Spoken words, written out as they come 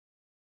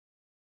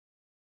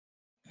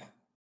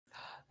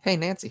Hey,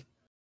 Nancy.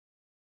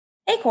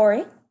 Hey, Corey.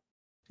 You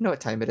know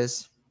what time it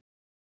is?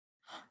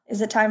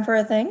 Is it time for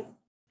a thing?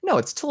 No,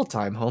 it's Tool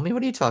Time, homie.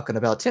 What are you talking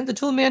about? Tim the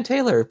Toolman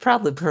Taylor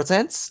proudly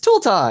presents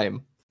Tool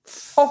Time.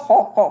 Ho,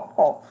 ho,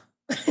 ho,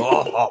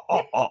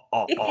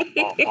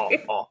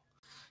 ho.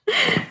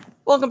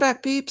 Welcome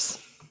back,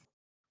 peeps.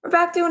 We're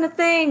back doing a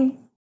thing.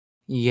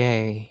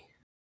 Yay.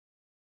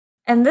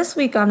 And this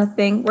week on a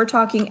thing, we're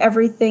talking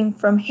everything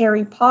from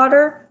Harry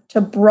Potter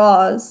to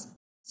bras.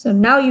 So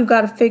now you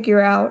got to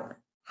figure out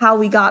how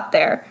we got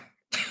there.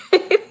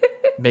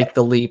 Make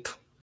the leap.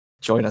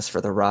 Join us for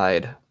the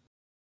ride.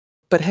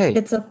 But hey,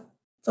 It's a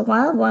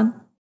wild one.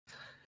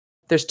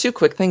 there's two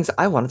quick things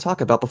I want to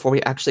talk about before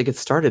we actually get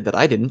started that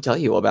I didn't tell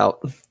you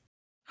about.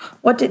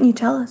 What didn't you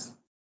tell us?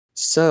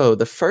 So,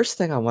 the first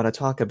thing I want to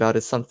talk about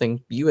is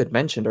something you had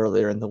mentioned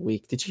earlier in the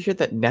week. Did you hear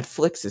that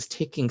Netflix is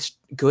taking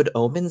Good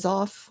Omens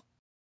off?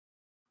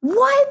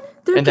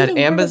 What? They're And that getting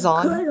rid of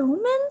Amazon Good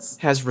Omens?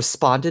 has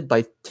responded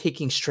by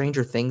taking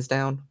Stranger Things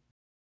down?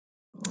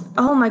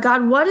 Oh my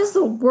god, what is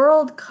the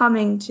world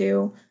coming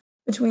to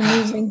between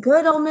losing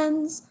Good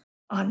Omens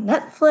on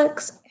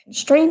Netflix and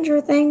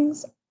Stranger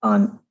Things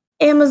on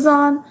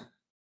Amazon?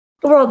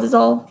 The world is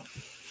all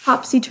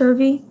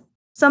topsy-turvy.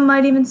 Some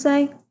might even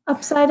say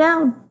upside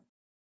down.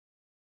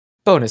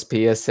 Bonus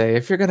PSA,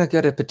 if you're gonna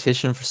get a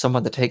petition for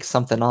someone to take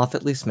something off,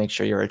 at least make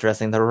sure you're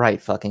addressing the right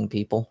fucking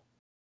people.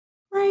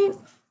 Right?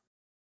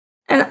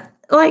 And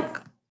like,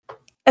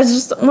 as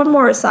just one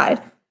more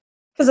aside,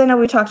 because I know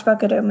we talked about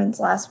Good Omens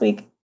last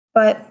week,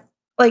 but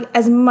like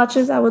as much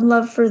as I would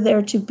love for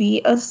there to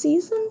be a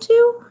season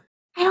 2,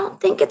 I don't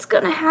think it's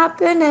gonna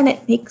happen, and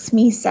it makes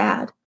me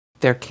sad.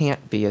 There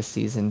can't be a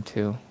season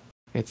 2.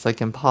 It's like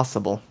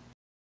impossible.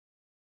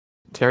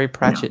 Terry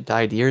Pratchett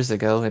died years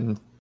ago, and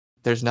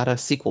there's not a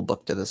sequel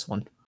book to this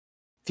one.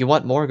 If you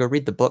want more, go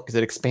read the book because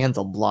it expands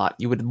a lot.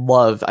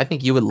 I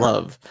think you would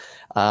love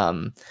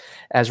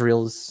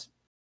Azrael's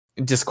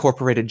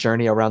discorporated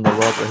journey around the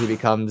world where he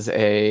becomes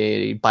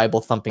a Bible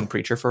thumping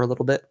preacher for a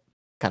little bit.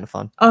 Kind of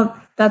fun. Oh,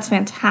 that's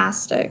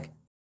fantastic.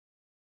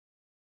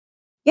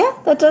 Yeah,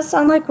 that does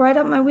sound like right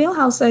up my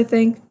wheelhouse, I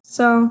think.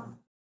 So,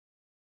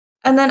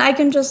 and then I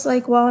can just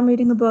like, while I'm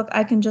reading the book,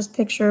 I can just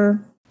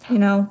picture,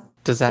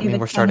 Does that mean David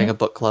we're starting a Tennant.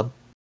 book club?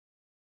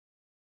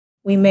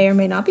 We may or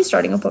may not be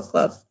starting a book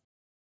club.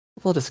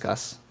 We'll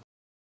discuss.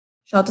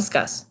 Shall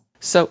discuss.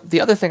 So,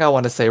 the other thing I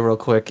want to say real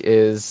quick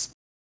is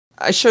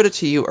I showed it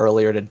to you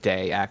earlier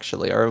today,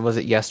 actually, or was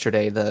it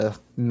yesterday, the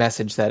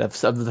message that of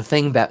the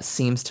thing that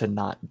seems to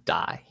not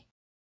die.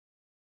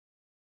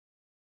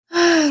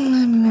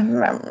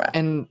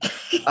 And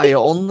I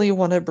only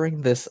want to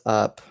bring this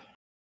up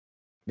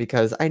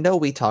because I know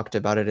we talked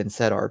about it and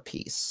said our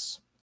piece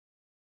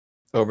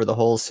over the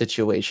whole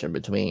situation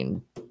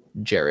between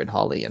Jared,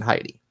 Holly, and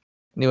Heidi.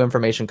 New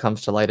information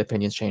comes to light,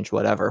 opinions change,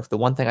 whatever. The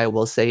one thing I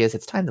will say is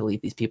it's time to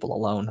leave these people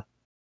alone.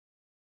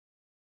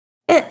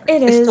 It I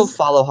is. still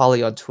follow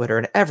Holly on Twitter,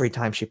 and every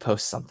time she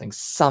posts something,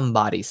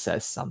 somebody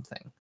says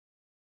something.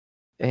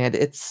 And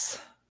it's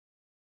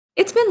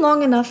been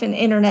long enough in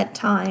internet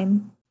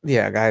time.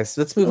 Yeah, guys,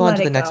 let's move on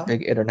to the next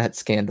big internet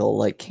scandal,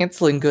 like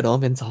canceling Good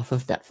Omens off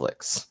of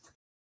Netflix.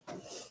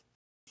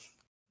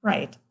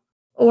 Right.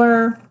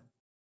 Or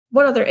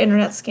what other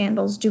internet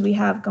scandals do we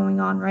have going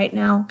on right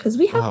now? Because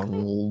we have. Oh,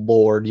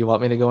 Lord, you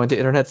want me to go into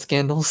internet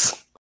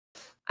scandals?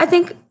 I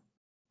think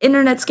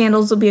internet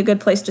scandals will be a good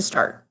place to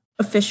start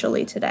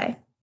officially today.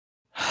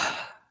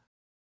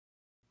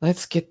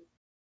 Let's get.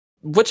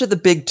 Which of the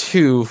big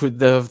two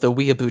of the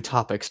weeaboo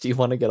topics do you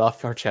want to get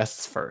off our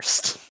chests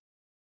first?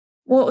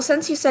 Well,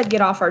 since you said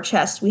get off our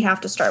chest, we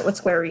have to start with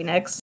Square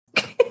Enix.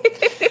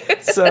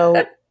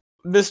 So,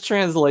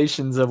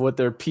 mistranslations of what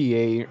their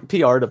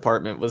PR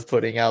department was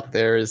putting out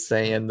there is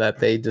saying that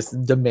they just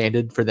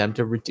demanded for them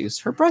to reduce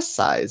her breast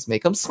size,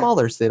 make them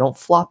smaller so they don't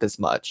flop as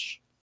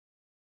much.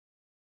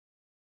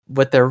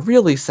 What they're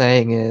really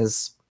saying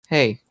is,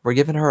 hey, we're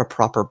giving her a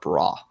proper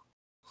bra.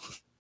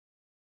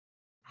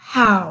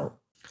 How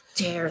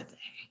dare they?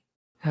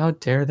 How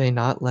dare they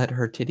not let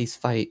her titties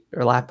fight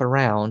or lap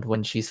around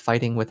when she's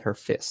fighting with her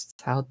fists?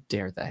 How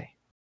dare they?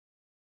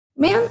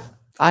 Man,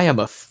 I am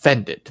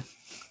offended.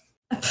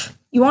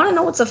 You want to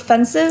know what's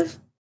offensive?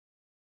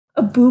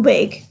 A boob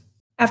ache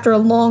after a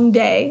long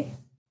day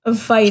of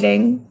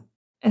fighting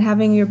and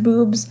having your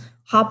boobs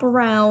hop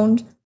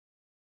around,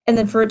 and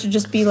then for it to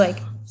just be like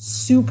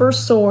super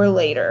sore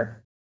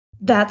later.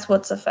 That's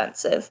what's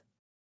offensive.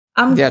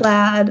 I'm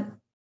glad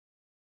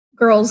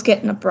girls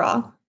getting a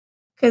bra,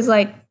 because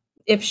like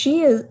if she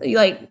is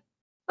like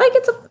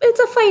it's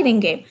a fighting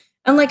game,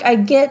 and like I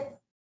get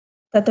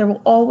that there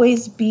will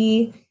always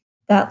be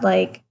that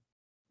like,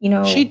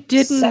 she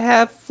didn't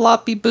have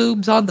floppy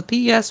boobs on the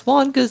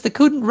PS1 because they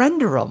couldn't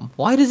render them.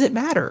 Why does it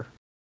matter?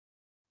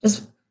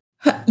 Just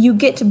you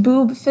get to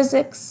boob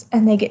physics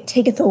and they get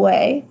taketh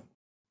away.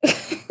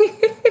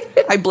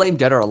 I blame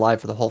Dead or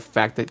Alive for the whole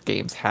fact that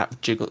games have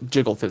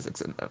jiggle physics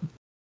in them.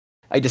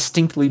 I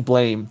distinctly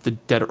blame the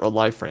Dead or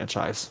Alive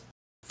franchise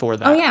for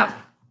that. Oh yeah,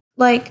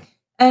 like,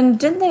 And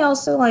didn't they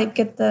also like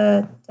get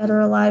the Dead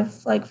or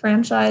Alive like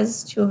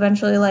franchise to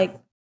eventually like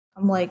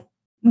I'm like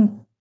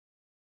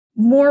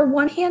more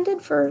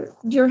one-handed for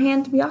your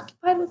hand to be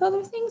occupied with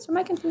other things? Or am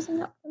I confusing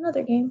that with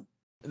another game?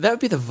 That would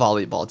be the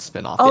volleyball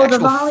spinoff. Oh, the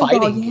the actual volleyball,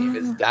 fighting game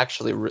is yeah.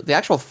 actually the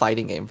actual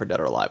fighting game for Dead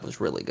or Alive was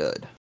really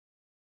good.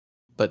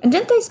 But And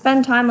didn't they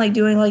spend time like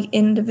doing like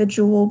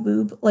individual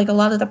boob, like a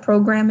lot of the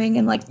programming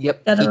and like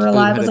yep, Dead each or boob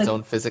Alive had was its like,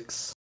 own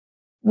physics.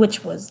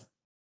 which was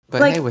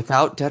But like hey,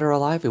 without Dead or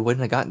Alive, we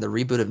wouldn't have gotten the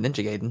reboot of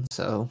Ninja Gaiden.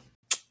 So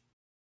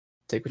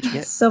take what you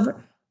get.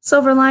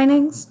 silver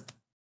linings.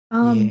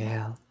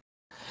 Yeah.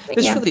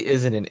 This Yeah. really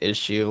isn't an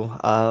issue.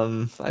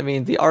 I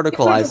mean, the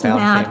article People are I just found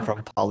mad. came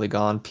from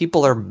Polygon.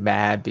 People are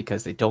mad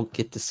because they don't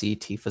get to see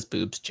Tifa's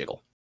boobs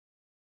jiggle.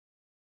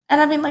 And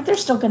I mean, like, they're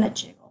still gonna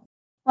jiggle.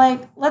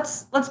 Like,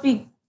 let's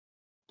be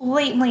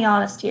blatantly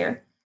honest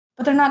here,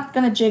 but they're not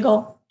gonna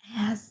jiggle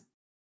as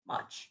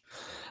much.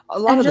 A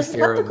lot And of the just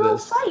fear let the of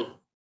girls this. fight.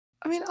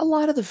 I mean, a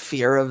lot of the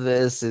fear of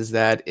this is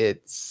that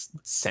it's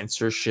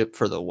censorship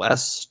for the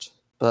West,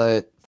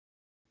 but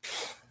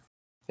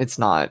it's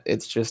not.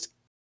 It's just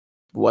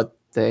what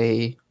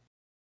they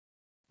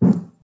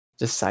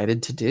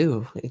decided to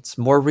do. It's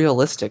more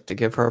realistic to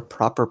give her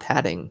proper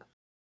padding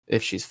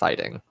if she's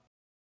fighting.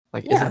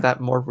 Like, Yeah. isn't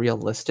that more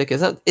realistic?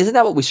 Isn't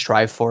that what we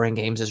strive for in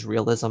games, is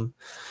realism?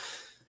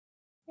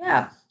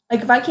 Yeah.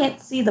 Like, if I can't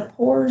see the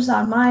pores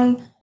on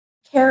my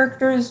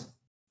character's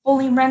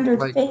fully rendered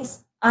Like,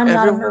 face, I'm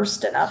not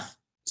immersed enough.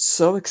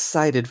 So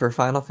excited for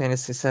Final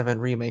Fantasy VII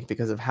Remake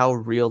because of how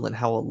real and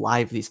how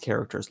alive these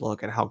characters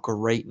look and how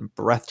great and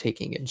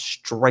breathtaking and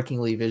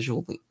strikingly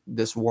visually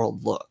this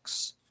world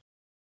looks.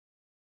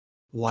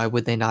 Why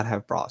would they not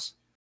have bras?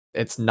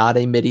 It's not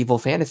a medieval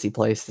fantasy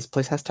place. This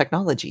place has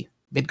technology.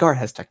 Midgard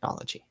has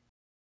technology.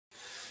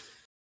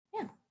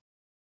 Yeah.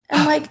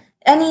 And like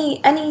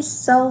any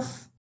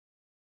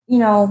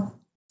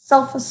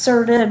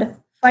self-asserted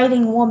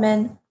fighting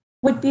woman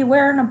would be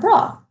wearing a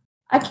bra.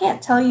 I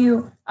can't tell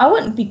you, I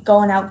wouldn't be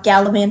going out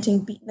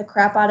gallivanting, beating the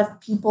crap out of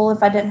people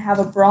if I didn't have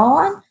a bra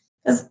on,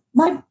 because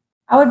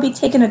I would be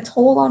taking a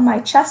toll on my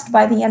chest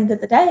by the end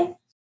of the day.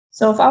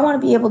 So if I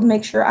want to be able to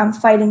make sure I'm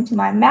fighting to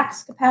my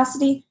max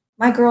capacity,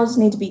 my girls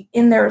need to be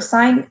in their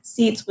assigned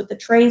seats with the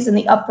trays in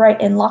the upright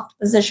and locked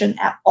position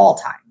at all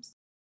times.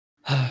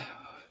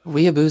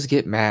 Weeaboos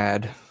get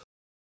mad.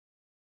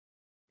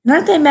 And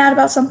aren't they mad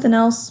about something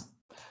else?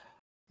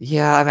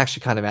 Yeah, I'm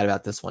actually kind of mad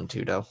about this one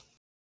too, though.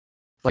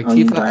 Like, Oh,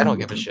 Tifa, I don't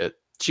give a shit.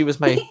 She was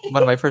one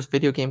of my first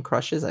video game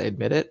crushes, I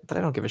admit it, but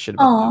I don't give a shit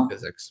about Aw. the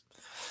physics.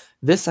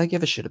 This I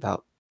give a shit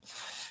about.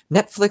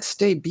 Netflix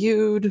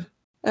debuted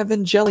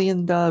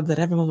Evangelion dub that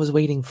everyone was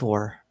waiting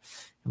for.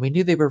 And we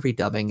knew they were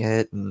redubbing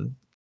it, and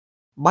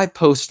my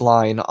post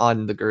line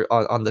on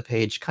the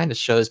page kind of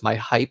shows my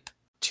hype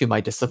to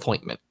my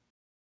disappointment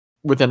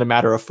within a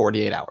matter of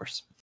 48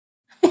 hours.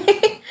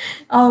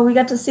 Oh, we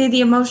got to see the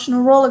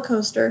emotional roller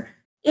coaster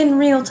in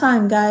real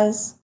time,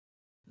 guys.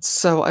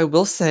 So I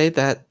will say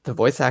that the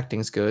voice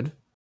acting's good.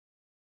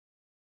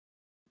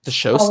 The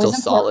show's Always still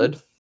important.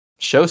 solid.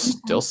 Show's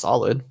still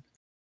solid.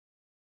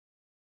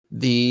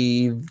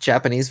 The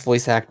Japanese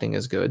voice acting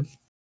is good.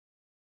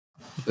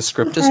 The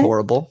script is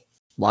horrible.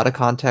 A lot of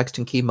context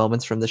and key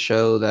moments from the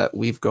show that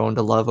we've grown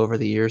to love over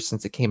the years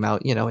since it came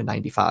out, in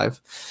 95,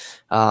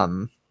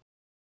 have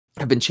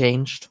been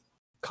changed.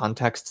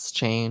 Context's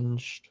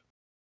changed.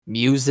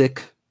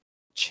 Music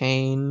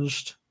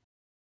changed.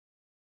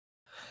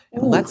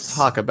 And let's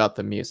talk about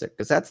the music,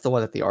 because that's the one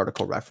that the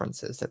article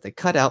references, that they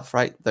cut out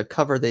the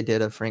cover they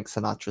did of Frank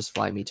Sinatra's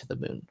Fly Me to the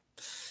Moon.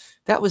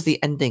 That was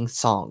the ending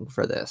song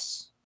for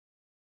this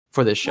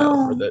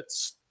show,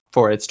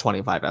 for its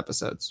 25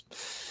 episodes.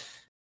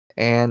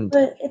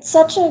 But it's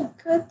such a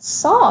good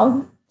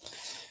song.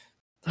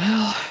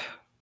 And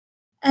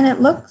it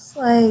looks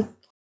like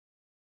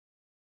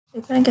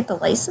they couldn't get the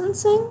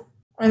licensing,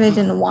 or they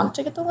didn't want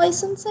to get the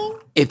licensing.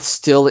 It's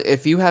still,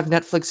 if you have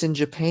Netflix in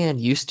Japan,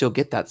 you still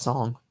get that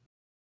song.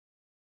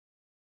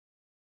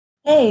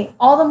 Hey,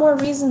 all the more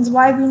reasons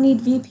why we need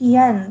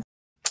VPN.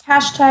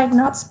 Hashtag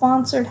not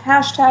sponsored.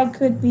 Hashtag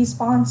could be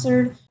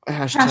sponsored.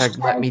 Hashtag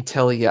let me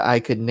tell you, I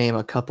could name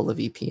a couple of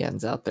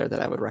VPNs out there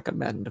that I would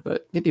recommend,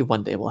 but maybe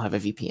one day we'll have a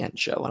VPN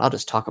show and I'll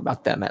just talk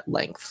about them at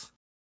length.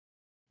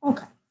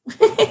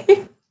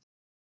 Okay.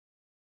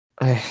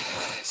 I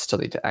still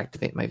need to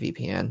activate my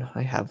VPN.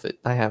 I have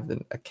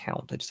an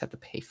account. I just have to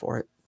pay for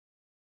it.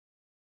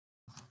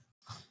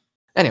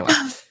 Anyway,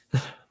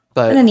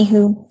 but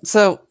anywho,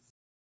 so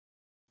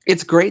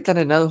it's great that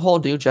another whole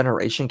new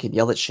generation can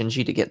yell at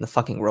Shinji to get in the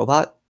fucking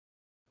robot,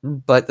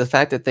 but the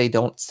fact that they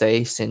don't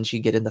say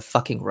Shinji get in the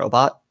fucking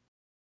robot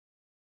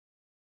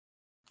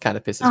kind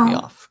of pisses me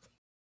off.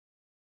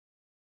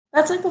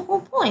 That's like the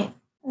whole point.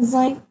 It's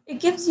like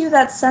it gives you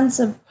that sense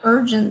of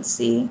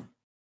urgency,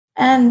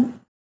 and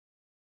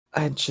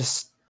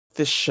this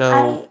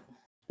show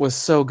was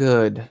so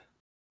good,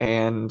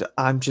 and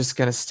I'm just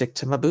gonna stick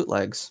to my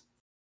bootlegs.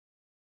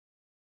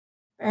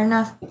 Fair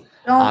enough.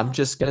 I'm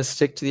just gonna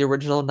stick to the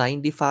original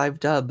 95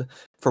 dub.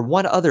 for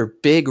one other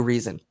big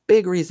reason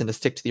to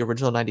stick to the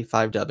original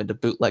 95 dub and to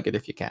bootleg it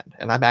if you can.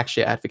 And I'm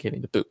actually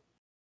advocating to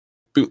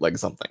bootleg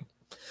something.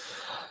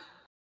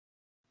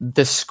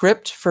 The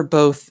script for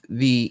both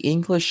the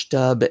English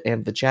dub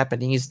and the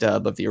Japanese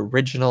dub of the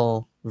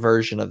original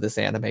version of this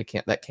anime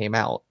that came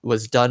out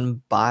was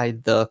done by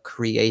the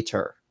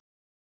creator.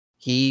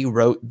 He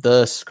wrote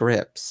the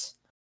scripts.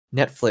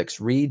 Netflix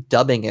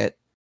redubbing it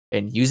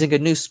and using a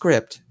new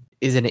script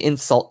is an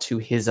insult to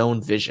his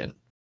own vision.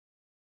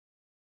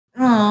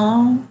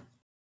 Oh,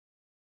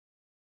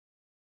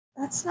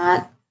 that's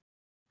not.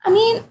 I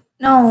mean,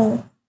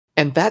 no.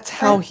 And that's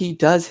how he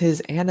does his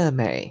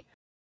anime.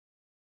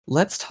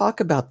 Let's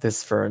talk about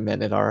this for a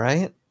minute, all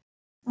right?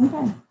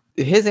 Okay.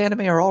 His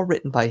anime are all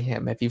written by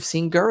him. If you've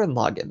seen Gurren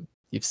Lagann,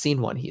 you've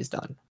seen one he's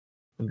done.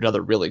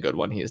 Another really good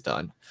one he's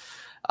done.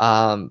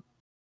 A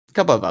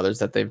couple of others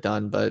that they've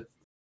done, but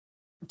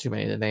too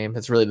many to name.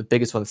 It's really the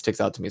biggest one that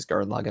sticks out to me is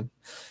Gurren Lagann.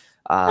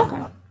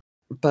 Okay.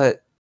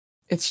 But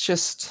it's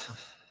just...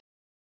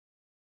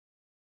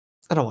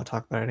 I don't want to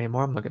talk about it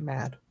anymore. I'm going to get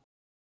mad.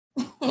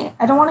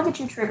 I don't want to get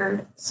you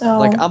triggered, so...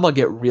 Like, I'm going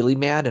to get really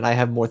mad, and I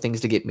have more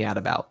things to get mad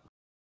about.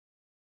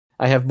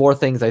 I have more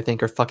things I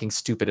think are fucking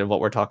stupid in what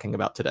we're talking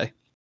about today.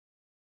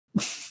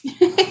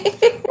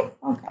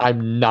 Okay.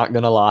 I'm not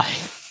going to lie.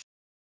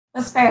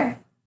 That's fair.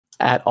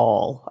 At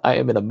all. I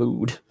am in a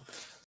mood.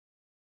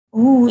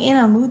 Ooh, in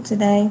a mood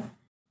today.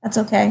 That's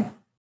okay.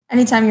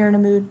 Anytime you're in a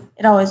mood,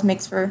 it always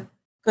makes for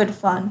good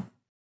fun.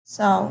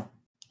 So,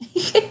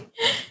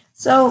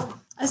 so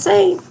I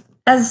say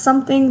as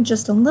something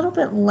just a little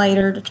bit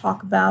lighter to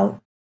talk about,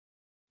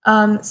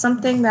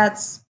 something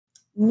that's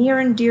near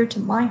and dear to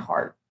my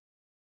heart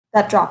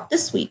that dropped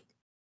this week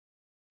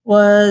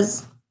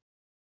was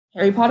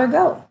Harry Potter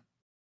Go.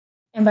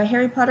 And by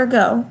Harry Potter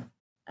Go,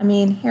 I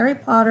mean Harry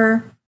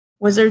Potter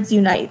Wizards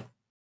Unite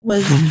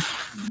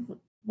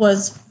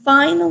was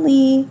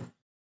finally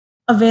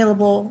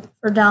available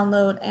for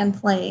download and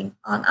playing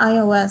on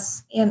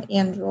iOS and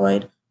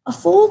Android a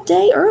full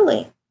day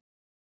early.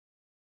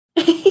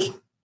 This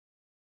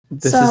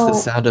is the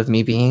sound of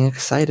me being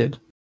excited.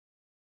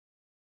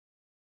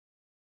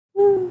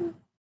 Yep.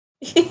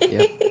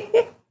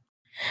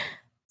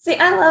 See,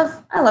 I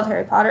love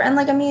Harry Potter, and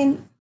like, I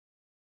mean,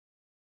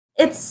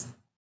 it's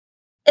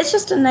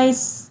just a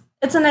nice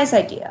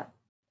idea.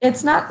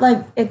 It's not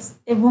like it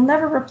will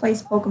never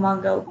replace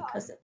Pokemon Go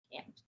because it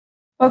can't.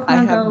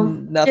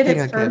 Pokemon Go did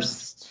it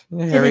first.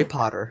 Harry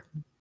Potter.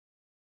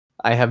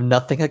 I have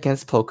nothing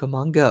against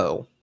Pokemon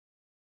Go.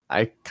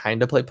 I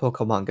kind of play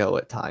Pokemon Go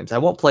at times. I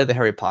won't play the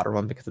Harry Potter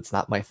one because it's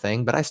not my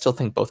thing, but I still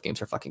think both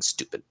games are fucking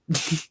stupid.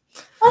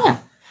 Oh yeah.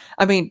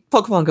 I mean,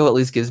 Pokemon Go at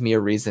least gives me a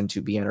reason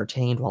to be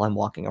entertained while I'm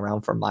walking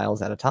around for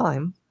miles at a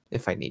time,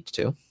 if I need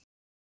to.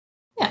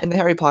 Yeah. And the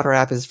Harry Potter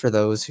app is for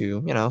those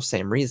who,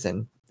 same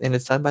reason. And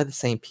it's done by the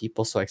same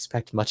people, so I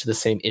expect much of the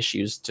same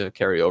issues to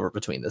carry over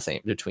between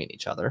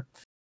each other.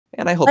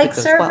 And I hope it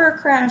does well. Like server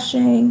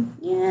crashing.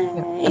 Yay.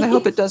 Yeah. And I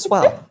hope it does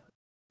well.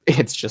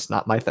 It's just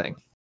not my thing.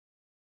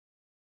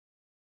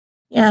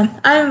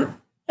 Yeah,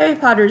 Harry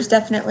Potter is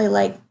definitely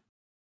like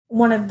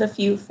one of the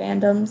few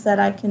fandoms that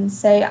I can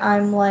say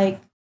I'm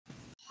like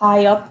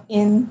high up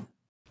in.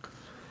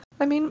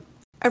 I mean,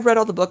 I've read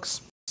all the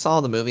books, saw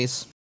all the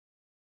movies.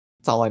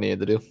 That's all I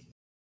needed to do.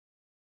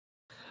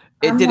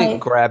 It didn't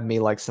grab me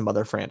like some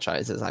other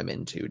franchises I'm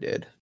into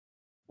did.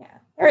 Yeah,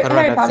 but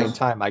around that same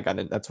time, I got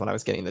it. That's when I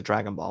was getting the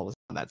Dragon Ball. Was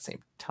on that same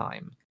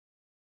time.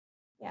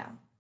 Yeah.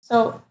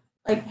 So,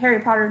 like,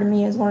 Harry Potter to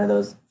me is one of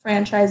those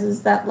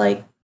franchises that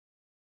like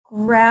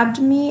grabbed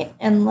me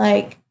and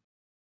like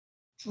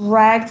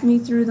dragged me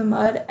through the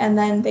mud, and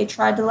then they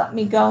tried to let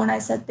me go, and I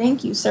said,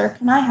 "Thank you, sir.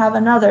 Can I have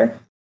another?"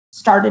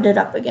 Started it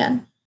up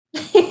again.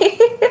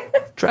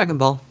 Dragon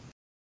Ball.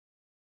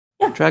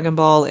 Yeah. Dragon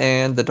Ball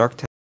and the Dark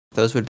Tower.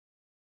 Those would be,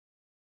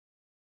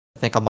 I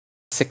think, I'm on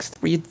my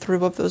 6th read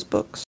through of those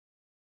books.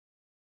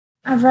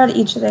 I've read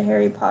each of the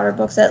Harry Potter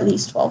books at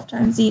least 12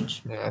 times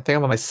each. Yeah, I think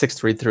I'm on my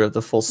 6th read through of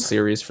the full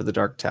series for the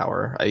Dark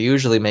Tower. I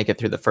usually make it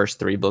through the first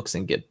 3 books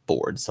and get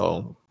bored,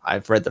 so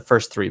I've read the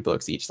first 3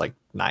 books each like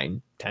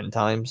 9-10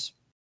 times.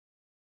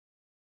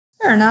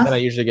 Fair enough. Then I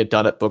usually get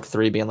done at book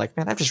 3 being like,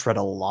 man, I've just read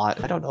a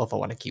lot. I don't know if I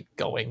want to keep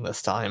going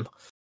this time.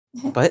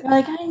 But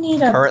like, I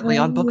need currently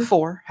on book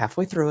 4,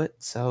 halfway through it,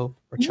 so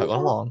we're chugging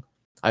along.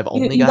 I've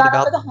only got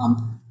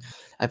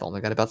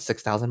about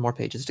 6,000 more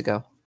pages to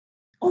go.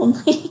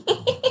 Only.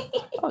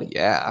 Oh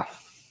yeah.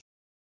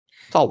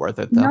 It's all worth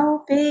it though.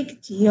 No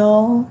big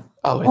deal.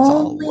 Oh, it's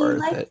only all worth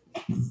like it.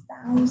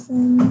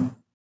 6,000.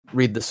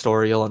 Read the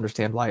story, you'll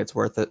understand why it's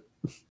worth it.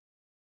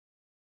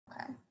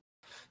 Okay.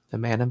 The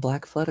man in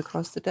black fled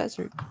across the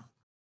desert.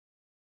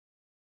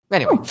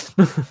 Anyway.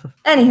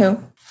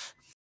 Anywho.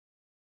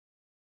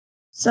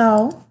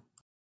 So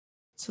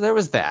there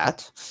was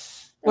that.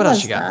 What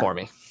else you got for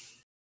me?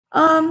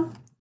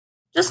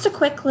 Just a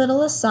quick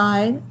little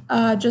aside.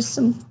 Just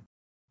some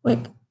quick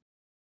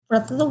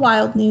Breath of the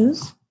Wild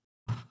news.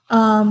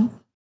 And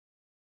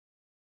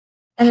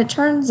it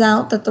turns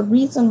out that the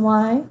reason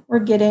why we're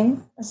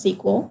getting a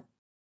sequel,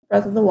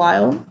 Breath of the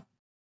Wild,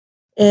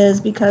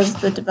 is because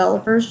the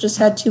developers just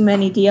had too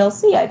many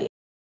DLC ideas.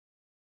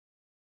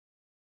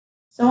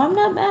 So I'm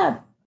not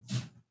mad.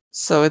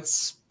 So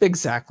it's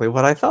exactly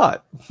what I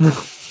thought.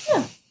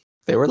 Yeah.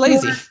 They were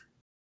lazy.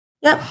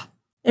 Yep.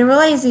 They were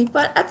lazy.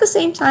 But at the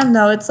same time,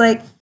 though, it's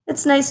like,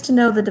 it's nice to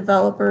know the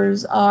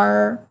developers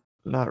are...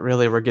 Not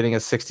really. We're getting a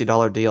 $60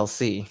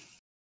 DLC.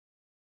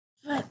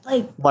 But,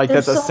 like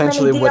there's that's so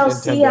essentially many what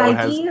DLC Nintendo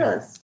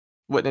ideas.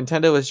 What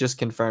Nintendo has just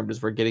confirmed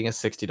is we're getting a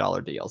 $60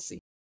 DLC.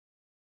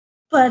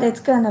 But it's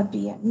gonna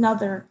be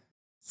another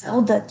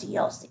Zelda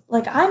DLC.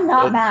 Like, I'm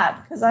not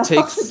mad because I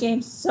love the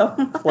game so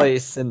much.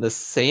 Place in the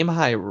same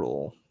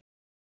Hyrule.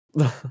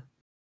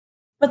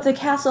 But the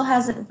castle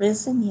hasn't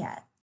risen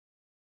yet,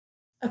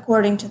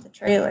 according to the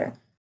trailer.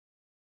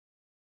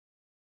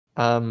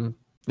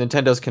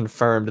 Nintendo's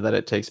confirmed that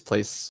it takes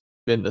place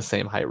in the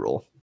same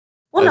Hyrule.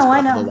 Well, no,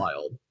 I Breath of the know.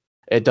 Wild.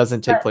 It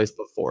doesn't take place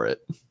before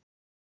it.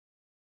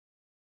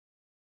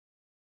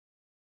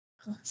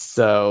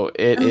 So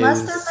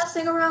unless they're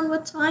messing around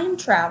with time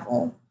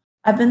travel.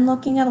 I've been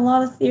looking at a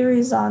lot of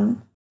theories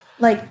on,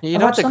 like, you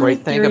know what the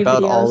great thing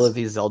about all of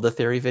these Zelda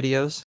theory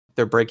videos?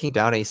 They're breaking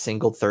down a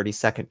single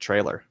 30-second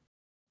trailer.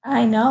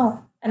 I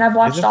know, and I've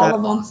watched all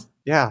of them.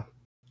 Yeah,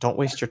 don't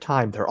waste your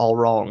time. They're all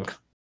wrong.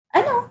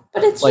 I know,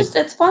 but it's just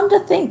it's fun to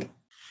think.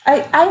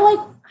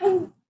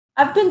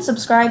 I've been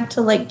subscribed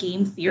to like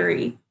game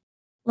theory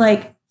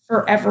like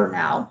forever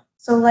now.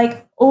 So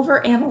like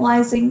over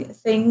analyzing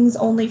things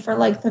only for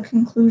like the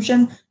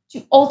conclusion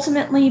to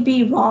ultimately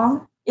be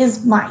wrong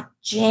is my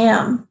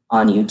jam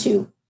on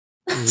YouTube.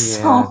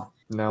 Yeah,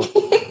 no.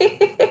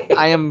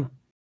 I am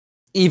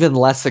even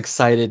less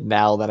excited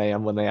now than I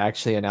am when they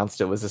actually announced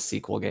it was a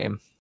sequel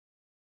game.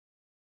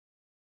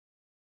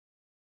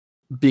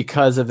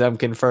 Because of them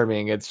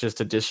confirming it's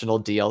just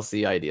additional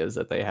DLC ideas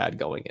that they had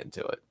going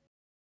into it.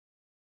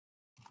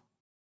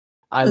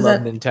 I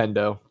love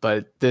Nintendo,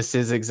 but this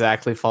is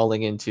exactly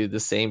falling into the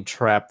same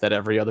trap that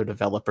every other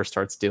developer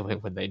starts doing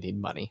when they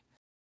need money.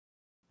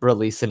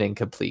 Release an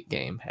incomplete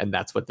game, and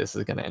that's what this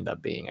is going to end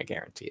up being, I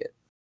guarantee it.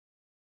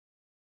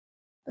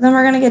 But then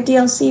we're going to get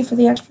DLC for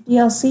the extra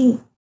DLC.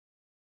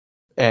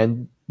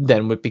 And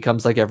then it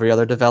becomes like every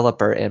other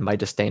developer, and my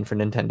disdain for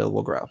Nintendo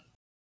will grow.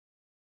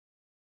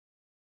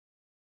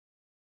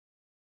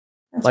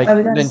 That's like,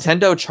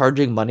 Nintendo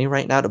charging money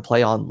right now to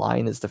play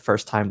online is the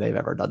first time they've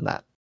ever done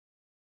that.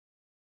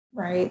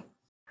 Right.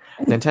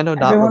 Nintendo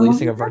not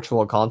releasing a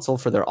virtual console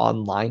for their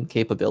online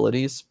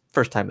capabilities,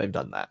 first time they've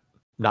done that.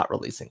 Not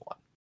releasing one.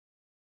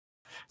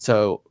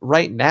 So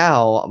right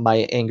now,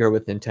 my anger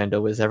with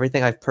Nintendo is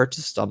everything I've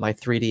purchased on my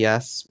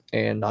 3DS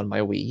and on my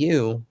Wii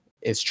U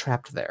is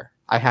trapped there.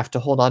 I have to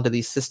hold on to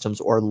these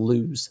systems or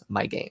lose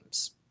my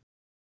games.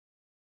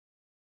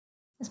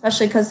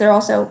 Especially because they're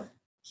also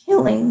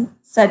killing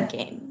said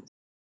games.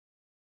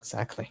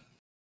 Exactly.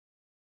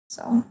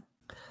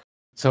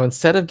 So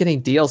instead of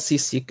getting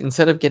DLC,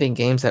 instead of getting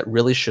games that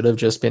really should have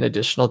just been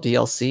additional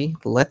DLC,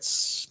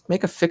 let's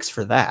make a fix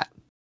for that.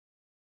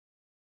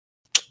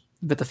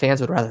 But the fans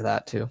would rather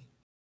that too.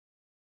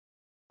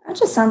 That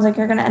just sounds like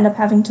you're going to end up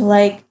having to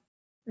like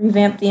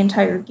revamp the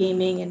entire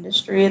gaming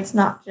industry. It's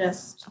not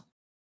just...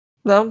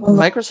 No,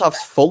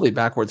 Microsoft's fully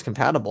backwards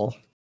compatible.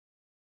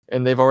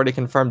 And they've already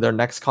confirmed their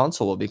next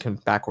console will be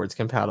backwards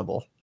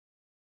compatible.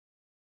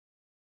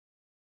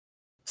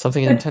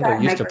 Something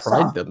Nintendo used to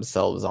pride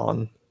themselves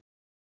on.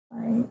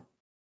 Right.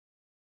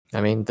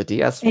 I mean, the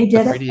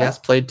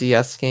 3DS played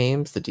DS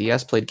games, the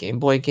DS played Game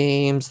Boy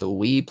games, the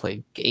Wii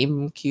played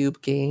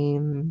GameCube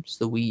games,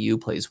 the Wii U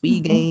plays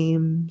Wii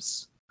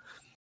games.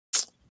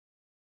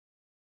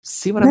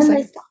 See what I'm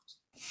saying?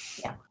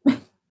 Yeah.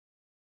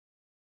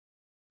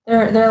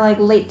 They're like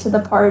late to the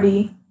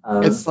party.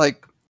 It's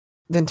like,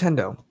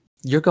 Nintendo,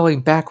 you're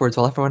going backwards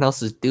while everyone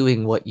else is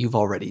doing what you've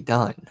already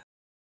done.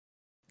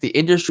 The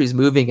industry's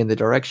moving in the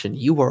direction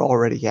you were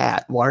already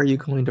at. Why are you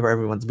going to where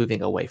everyone's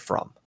moving away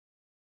from?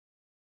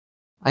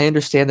 I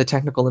understand the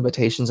technical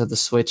limitations of the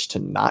Switch to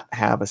not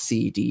have a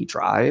CD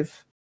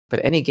drive,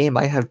 but any game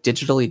I have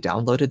digitally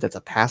downloaded that's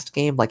a past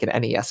game, like an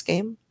NES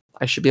game,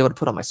 I should be able to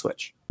put on my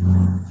Switch.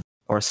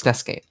 Or a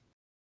SNES game.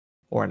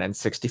 Or an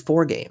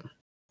N64 game.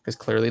 Because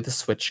clearly the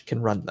Switch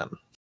can run them.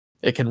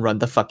 It can run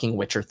the fucking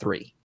Witcher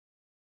 3.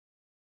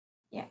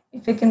 Yeah,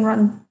 if it can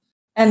run...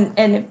 And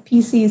if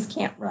PCs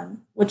can't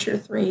run Witcher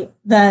 3,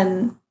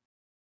 then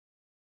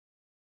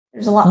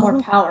there's a lot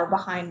more power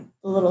behind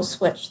the little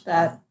Switch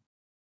that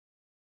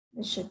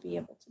it should be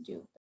able to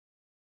do.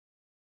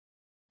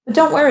 But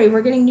don't worry,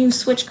 we're getting new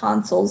Switch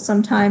consoles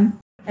sometime.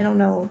 I don't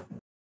know.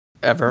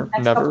 Ever?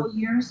 Next Never? Couple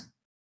years.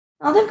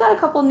 Oh, they've got a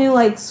couple new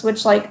like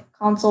Switch like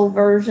console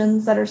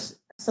versions that are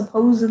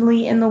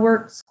supposedly in the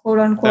works, quote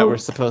unquote. That were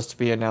supposed to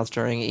be announced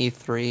during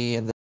E3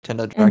 and the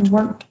Nintendo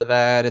Direct for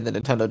that, and the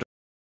Nintendo Direct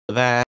for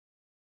that.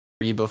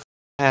 Before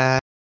that.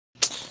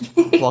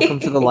 Welcome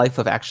to the life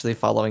of actually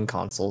following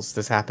consoles.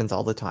 This happens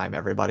all the time.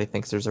 Everybody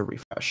thinks there's a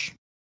refresh.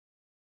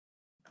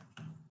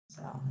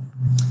 So,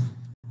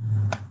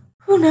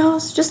 who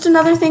knows? Just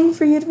another thing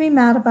for you to be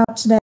mad about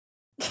today.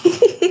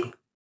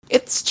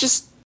 It's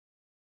just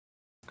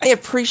I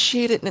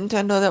appreciate it,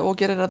 Nintendo, that we'll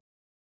get another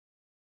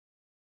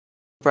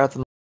Breath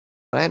of the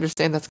Wild. I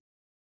understand that's.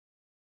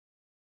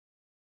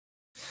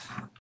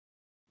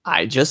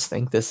 I just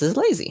think this is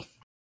lazy.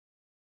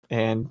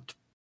 And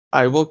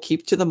I will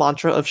keep to the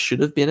mantra of should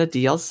have been a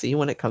DLC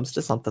when it comes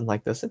to something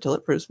like this until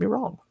it proves me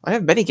wrong. I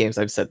have many games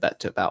I've said that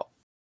to about.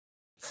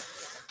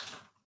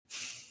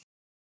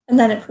 And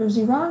then it proves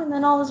you wrong, and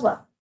then all is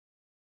well.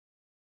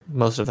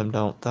 Most of them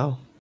don't, though.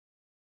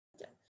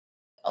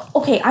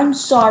 Okay, I'm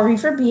sorry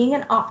for being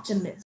an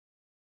optimist.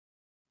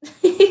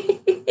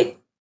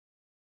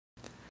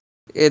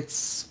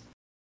 It's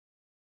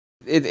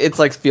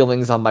like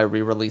feelings on my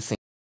re-releasing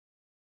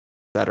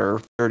that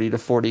are 30 to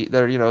 40,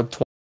 they're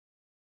 20,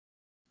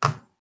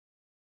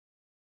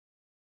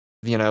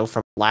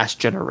 from last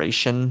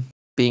generation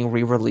being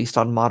re-released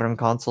on modern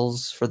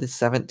consoles for the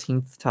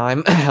 17th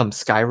time.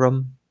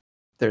 Skyrim,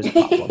 there's a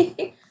problem.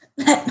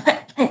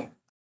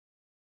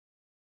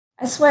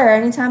 I swear,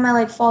 anytime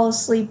I fall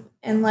asleep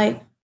and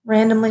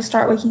randomly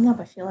start waking up,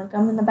 I feel like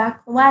I'm in the back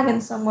of the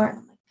wagon somewhere.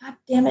 I'm like, God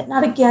damn it,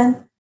 not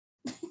again.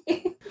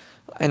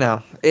 I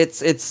know.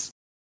 It's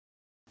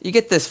you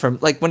get this from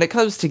when it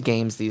comes to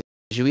games these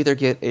days, you either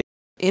get an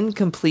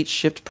incomplete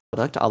shipped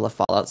product a la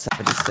Fallout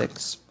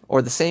 76,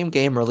 or the same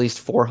game released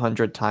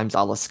 400 times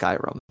a la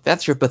Skyrim.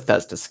 That's your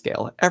Bethesda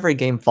scale. Every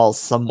game falls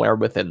somewhere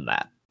within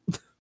that.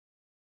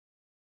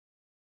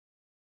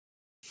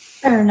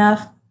 Fair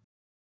enough.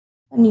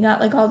 And you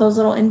got all those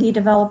little indie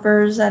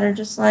developers that are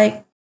just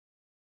trying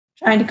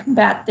to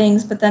combat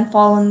things, but then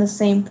fall in the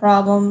same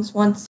problems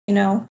once,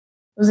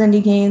 those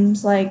indie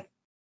games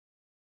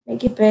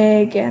make it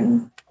big.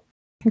 And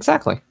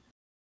exactly.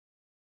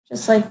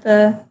 Just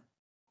the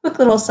quick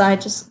little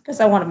side, just because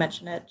I want to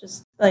mention it,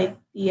 just the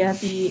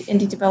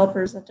indie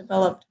developers that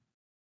developed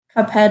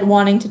Cuphead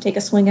wanting to take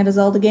a swing at a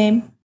Zelda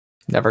game.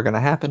 Never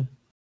gonna happen.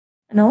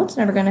 I know it's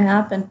never gonna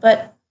happen,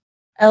 but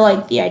I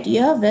like the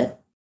idea of it.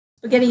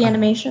 Spaghetti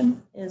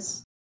animation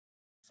is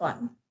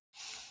fun.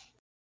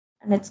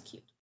 And it's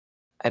cute.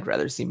 I'd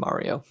rather see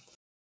Mario.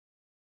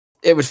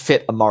 It would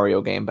fit a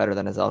Mario game better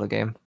than a Zelda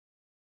game.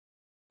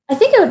 I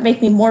think it would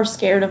make me more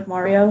scared of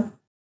Mario.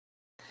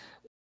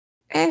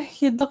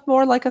 He'd look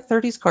more like a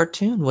 30s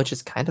cartoon, which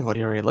is kind of what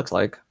he already looks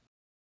like.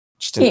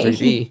 Just in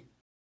 3D.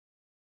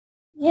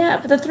 Yeah,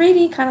 but the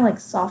 3D kind of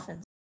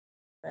softens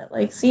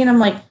it. Seeing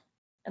him in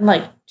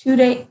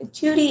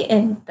 2D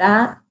in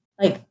that,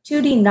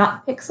 2D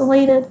not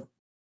pixelated.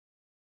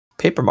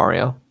 Paper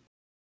Mario.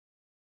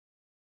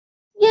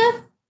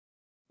 Yeah,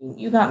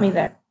 you got me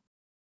there.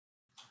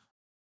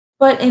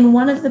 But in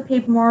one of the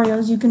Paper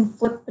Marios, you can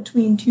flip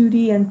between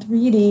 2D and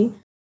 3D.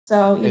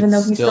 So even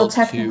though he's still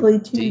technically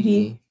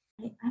 2D.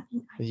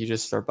 You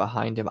just are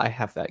behind him. I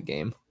have that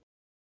game.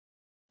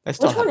 I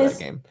still have that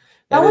game.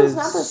 That one's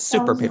not the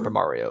Super Paper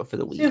Mario for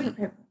the Wii. Super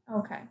Paper.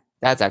 Okay.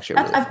 That's actually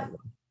a really fun one.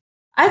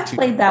 I've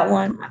played that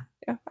one.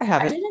 Yeah, I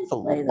have it. I didn't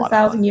play the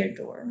Thousand Year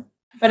Door,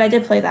 but I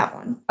did play that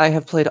one. I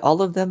have played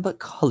all of them but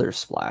Color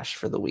Splash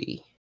for the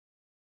Wii.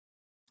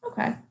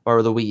 Okay.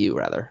 Or the Wii U,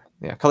 rather.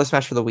 Yeah, Color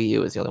Smash for the Wii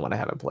U is the only one I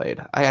haven't played.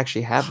 I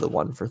actually have the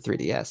one for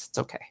 3DS. It's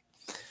okay.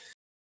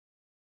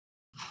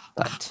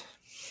 But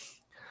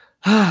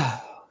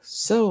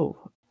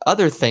so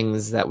other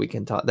things that we're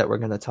going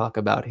to talk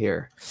about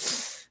here.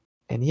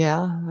 And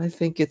yeah, I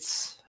think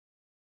let's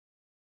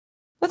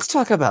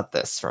talk about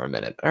this for a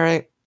minute. All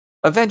right.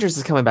 Avengers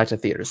is coming back to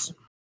theaters.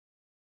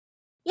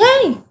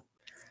 Yay!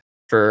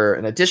 For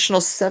an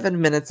additional 7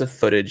 minutes of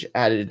footage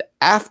added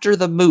after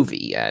the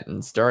movie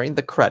ends during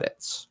the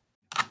credits.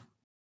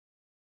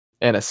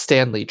 And a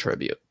Stan Lee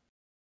tribute.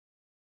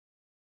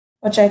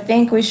 Which I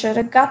think we should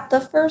have got the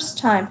first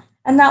time.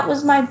 And that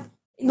was my,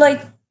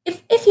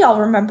 if y'all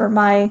remember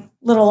my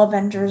little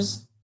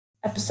Avengers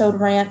episode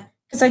rant,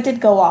 because I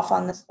did go off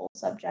on this whole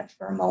subject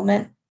for a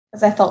moment,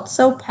 because I felt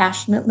so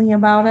passionately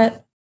about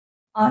it,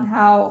 on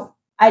how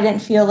I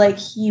didn't feel like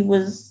he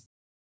was,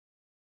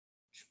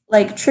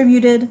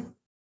 tributed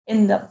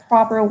in the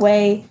proper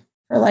way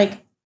for,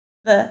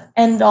 the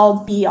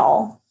end-all,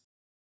 be-all.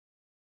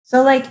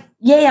 So,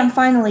 yay, I'm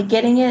finally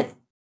getting it,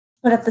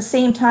 but at the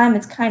same time,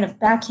 it's kind of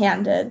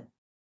backhanded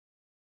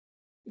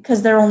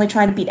because they're only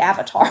trying to beat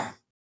Avatar.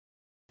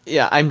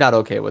 Yeah, I'm not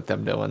okay with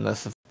them doing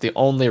this. The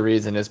only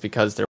reason is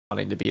because they're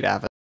wanting to beat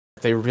Avatar.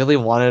 If they really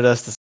wanted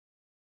us to see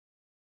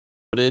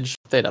footage,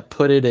 they'd have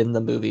put it in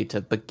the movie to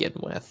begin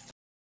with.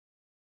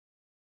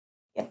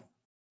 Yep.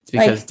 It's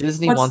because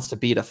Disney wants to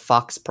beat a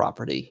Fox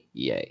property.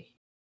 Yay.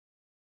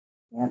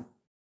 Yep.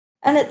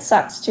 And it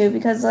sucks, too,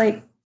 because,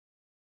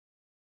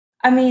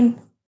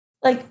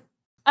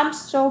 I'm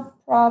still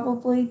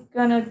probably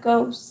gonna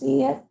go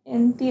see it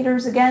in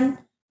theaters again,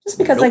 just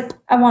because,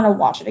 I want to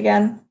watch it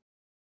again.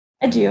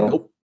 I do.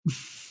 Nope.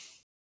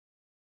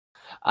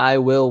 I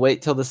will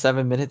wait till the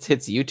 7 minutes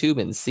hits YouTube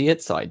and see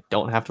it, so I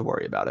don't have to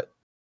worry about it.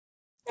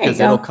 Because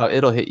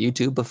it'll hit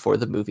YouTube before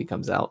the movie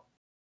comes out.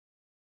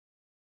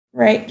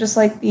 Right, just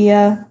like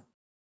the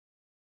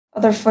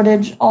other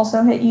footage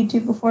also hit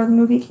YouTube before the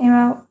movie came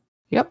out.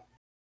 Yep.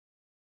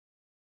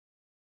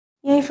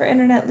 Yay for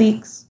internet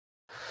leaks.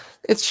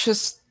 It's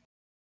just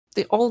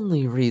the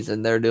only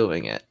reason they're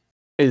doing it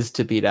is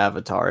to beat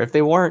Avatar. If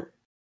they weren't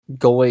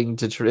going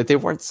to, if they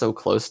weren't so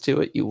close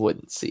to it, you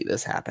wouldn't see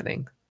this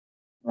happening.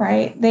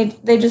 Right.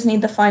 They just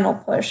need the final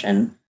push,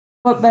 and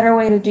what better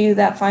way to do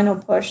that final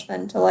push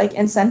than to like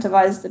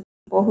incentivize the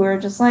people who are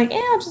just like,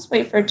 yeah, I'll just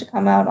wait for it to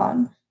come out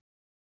on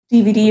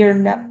DVD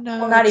or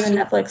well, not even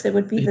Netflix. It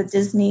would be the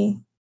Disney.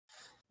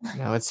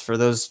 No, it's for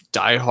those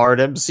diehard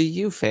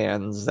MCU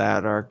fans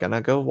that are gonna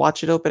go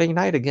watch it opening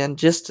night again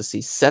just to see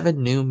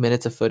 7 new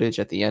minutes of footage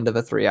at the end of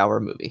a 3-hour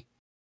movie.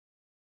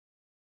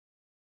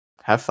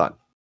 Have fun.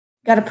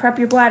 Gotta prep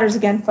your bladders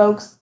again,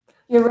 folks.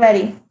 You're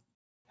ready.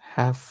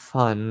 Have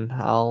fun.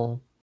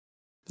 I'll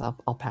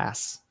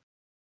pass.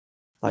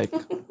 Like,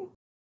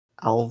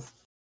 I'll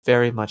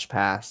very much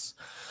pass.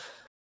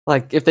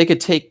 Like, if they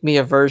could take me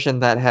a version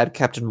that had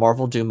Captain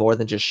Marvel do more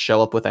than just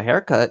show up with a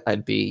haircut,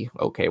 I'd be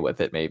okay with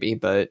it, maybe.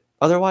 But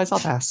otherwise, I'll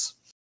pass.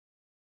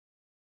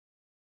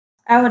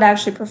 I would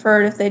actually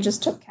prefer it if they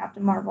just took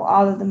Captain Marvel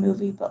out of the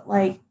movie, but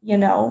like,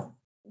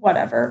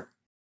 whatever.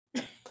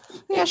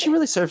 Yeah, she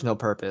really serves no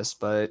purpose,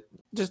 but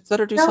just let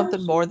her do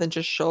something more than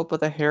just show up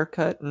with a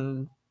haircut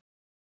and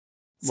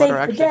let her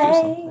actually do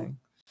something.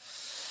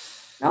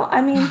 No,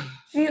 I mean,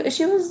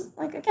 she was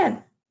like,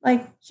 again,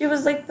 like she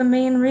was like the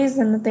main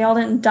reason that they all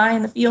didn't die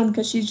in the field,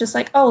 because she's just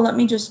like, oh, let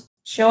me just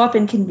show up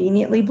and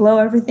conveniently blow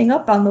everything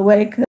up on the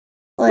way.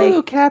 Like,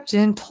 ooh,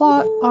 Captain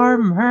Plot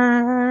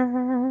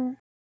Armor.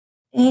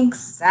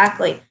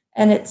 Exactly,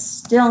 and it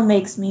still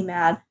makes me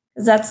mad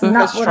because that's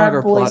not what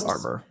our boys. Plot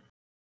armor?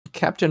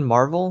 Captain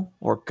Marvel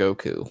or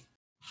Goku?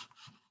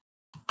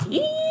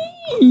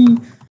 I'm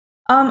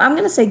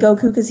gonna say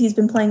Goku because he's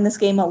been playing this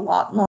game a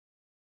lot longer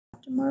than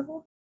Captain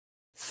Marvel.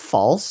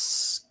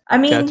 False. I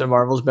mean, Captain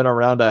Marvel's been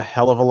around a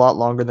hell of a lot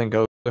longer than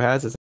Goku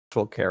has as an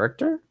actual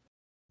character.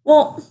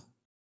 Well,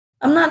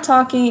 I'm not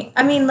talking.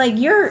 I mean, like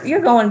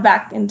you're going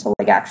back into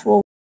like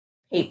actual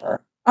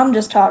paper. I'm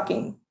just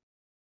talking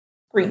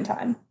screen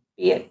time,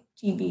 be it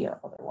TV or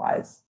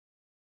otherwise.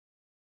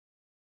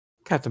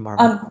 Captain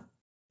Marvel.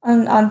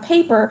 On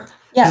paper,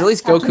 yes. At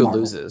least Captain Goku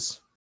Marvel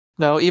loses.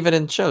 No, even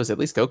in shows, at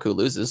least Goku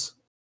loses.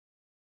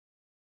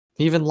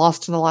 He even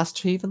lost in the last.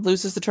 He even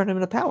loses the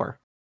Tournament of Power.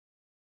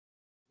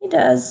 He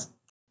does.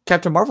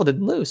 Captain Marvel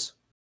didn't lose.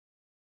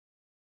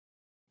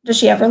 Does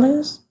she ever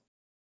lose?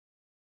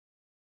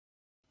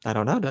 I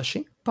don't know, does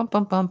she? Bum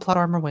bum bum, Plot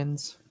Armor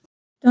wins.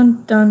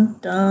 Dun dun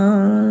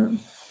dun.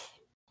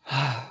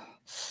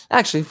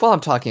 Actually, while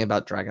I'm talking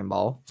about Dragon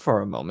Ball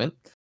for a moment,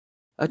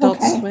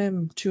 Adult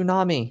Swim,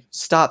 Toonami,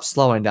 stop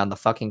slowing down the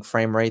fucking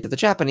frame rate. The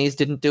Japanese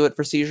didn't do it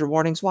for seizure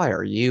warnings. Why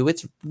are you?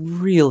 It's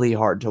really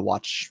hard to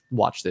watch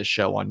this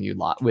show on you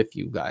lot with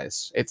you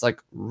guys. It's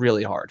like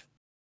really hard.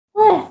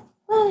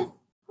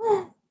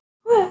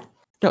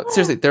 No,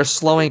 seriously, they're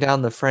slowing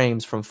down the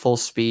frames from full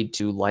speed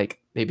to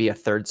like maybe a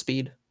third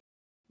speed.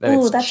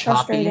 Oh, that's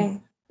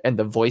frustrating. And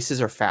the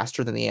voices are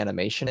faster than the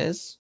animation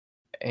is.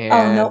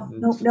 And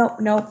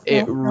no.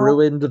 It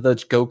ruined the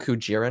Goku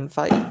Jiren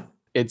fight.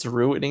 It's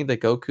ruining the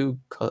Goku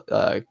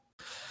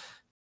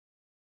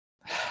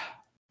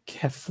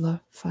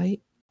Kefla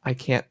fight. I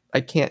can't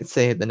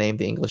say the name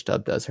the English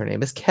dub does. Her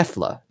name is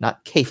Kefla,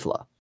 not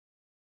Kefla.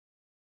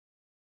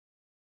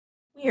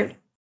 Weird.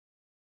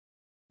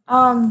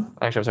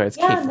 Actually, I'm sorry. It's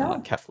Kefla,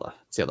 not Kefla.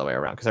 It's the other way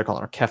around because they're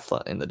calling her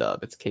Kefla in the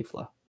dub. It's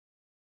Kefla.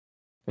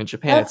 In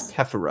Japan, it's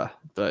Kefura,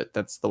 but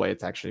that's the way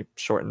it's actually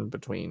shortened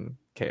between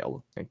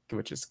Kale,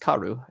 which is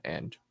Karu,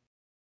 and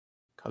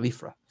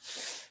Kalifra.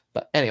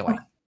 But anyway,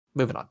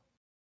 moving on.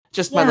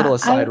 Just my little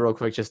aside real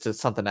quick, just to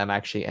something I'm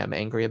actually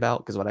angry about,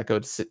 because when I go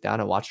to sit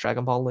down and watch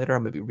Dragon Ball later,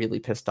 I'm going to be really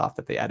pissed off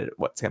that they added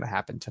what's going to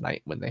happen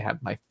tonight when they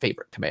have my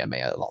favorite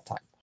Kamehameha of all time.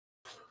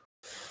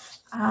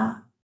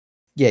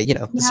 Yeah,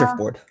 the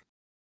surfboard.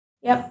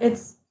 Yep,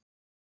 it's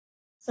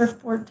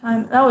surfboard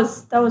time. That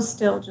was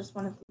still just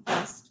one of the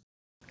best.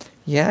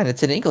 Yeah, and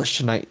it's in English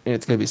tonight, and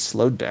it's going to be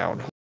slowed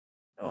down.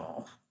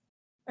 Oh.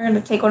 We're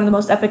going to take one of the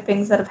most epic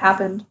things that have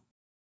happened.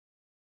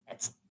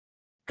 It's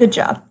good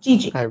job.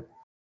 GG.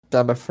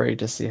 I'm afraid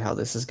to see how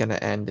this is going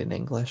to end in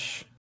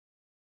English.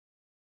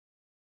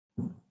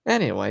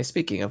 Anyway,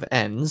 speaking of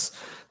ends,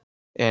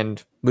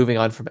 and moving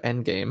on from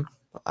Endgame,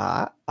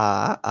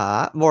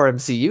 more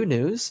MCU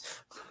news.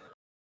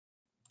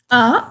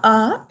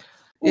 Yeah,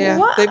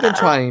 they've been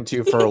trying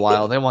to for a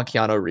while. They want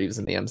Keanu Reeves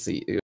in the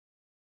MCU.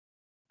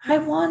 I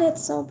want it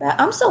so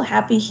bad. I'm so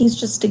happy he's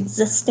just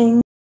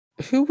existing.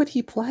 Who would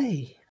he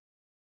play?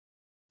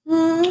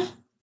 I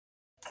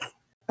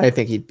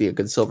think he'd be a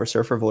good Silver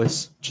Surfer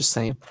voice. Just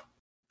saying.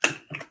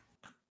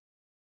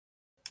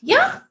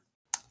 Yeah,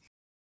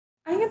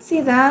 I can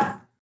see that.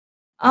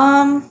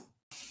 I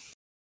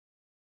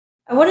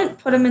wouldn't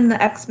put him in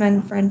the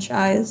X-Men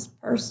franchise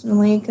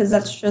personally, because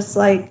that's just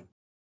like,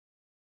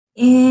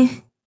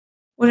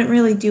 wouldn't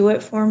really do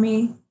it for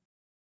me.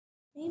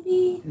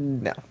 Maybe.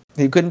 No,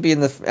 he couldn't be in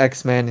the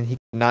X-Men, and he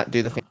could not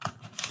do the.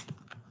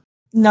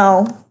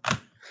 No.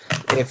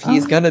 If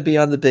he's gonna be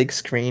on the big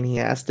screen, he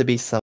has to be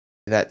somebody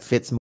that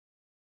fits more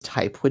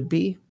type would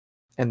be,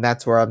 and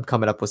that's where I'm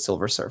coming up with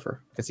Silver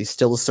Surfer, because he's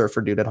still a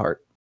surfer dude at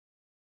heart.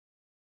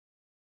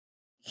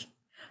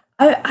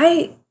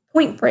 I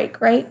Point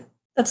Break, right?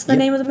 That's the Yep.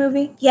 name of the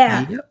movie?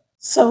 Yeah. Yep.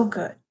 So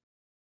good.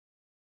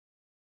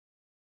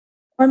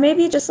 Or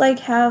maybe just like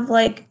have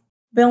like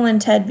Bill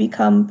and Ted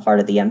become part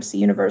of the MC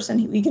universe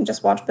and we can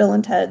just watch Bill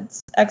and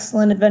Ted's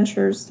excellent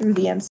adventures through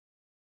the MC.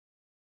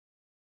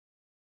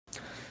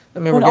 I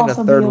mean, we're Would getting a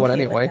also be third one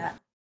okay with anyway. that.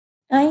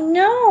 I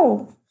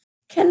know.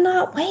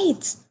 Cannot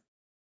wait.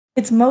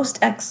 It's most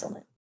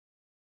excellent.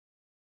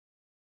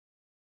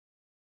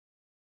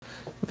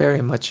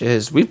 Very much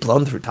is. We've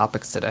blown through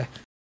topics today.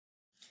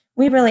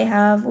 We really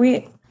have.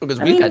 Because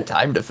we've got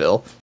time to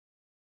fill.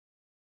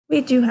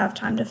 We do have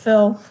time to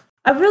fill.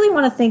 I really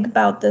want to think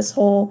about this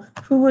whole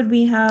who would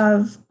we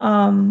have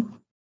Keanu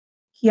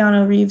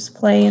Reeves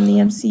play in the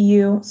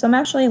MCU. So I'm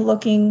actually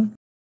looking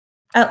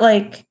at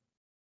like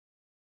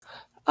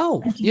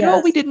you know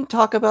what we didn't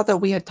talk about that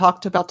we had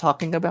talked about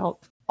talking about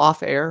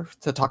off air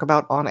to talk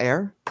about on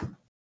air?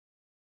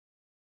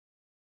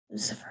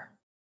 Lucifer.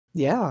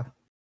 Yeah.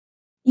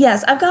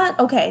 Yes,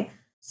 okay.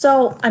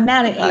 So I'm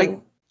mad at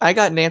you. I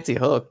got Nancy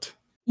hooked.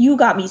 You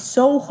got me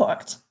so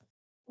hooked.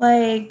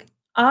 Like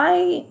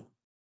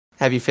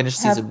Have you finished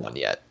season 1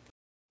 yet?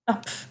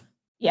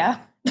 Yeah.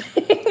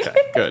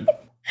 Okay, good.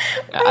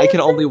 I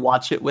can only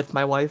watch it with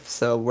my wife,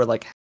 so we're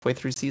like halfway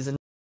through season,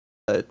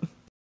 but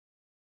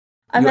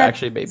you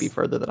actually may be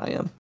further than I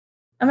am.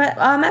 I'm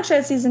actually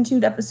at season 2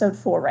 to episode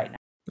 4 right now.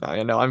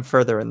 I know, I'm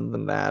further in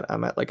than that.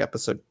 I'm at like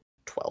episode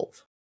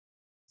 12.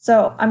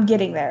 So I'm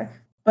getting there.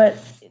 But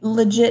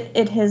legit,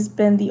 it has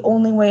been the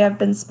only way I've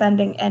been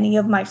spending any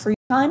of my free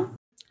time.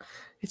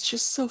 It's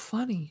just so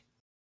funny.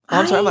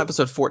 I'm sorry, I'm on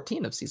episode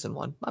 14 of season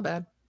 1. My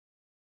bad.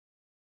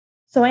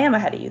 So I am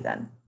ahead of you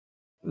then.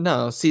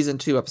 No, season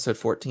 2, episode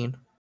 14.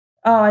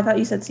 Oh, I thought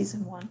you said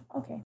season 1.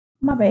 Okay,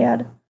 my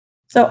bad.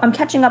 So I'm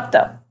catching up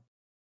though.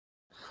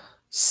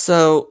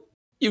 So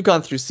you've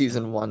gone through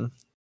season 1.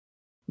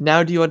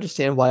 Now do you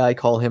understand why I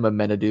call him a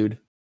Mena-dude?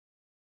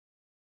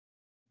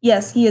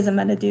 Yes, he is a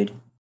Mena-dude.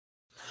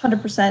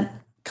 100%.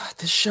 God,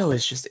 this show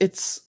is just,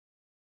 it's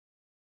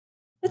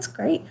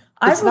great.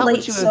 I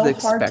relate so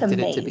hard to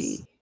Maze. To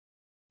be.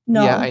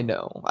 No. Yeah, I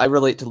know. I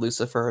relate to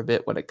Lucifer a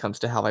bit when it comes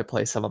to how I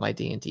play some of my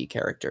D&D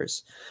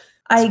characters.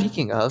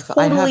 Speaking of,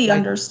 totally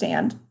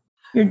understand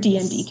your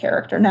D&D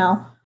character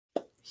now.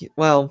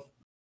 Well,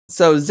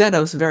 so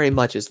Xenos very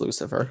much is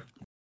Lucifer.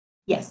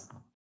 Yes.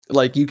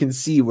 Like, you can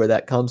see where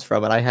that comes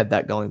from, and I had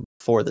that going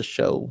before the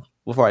show,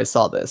 before I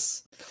saw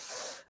this.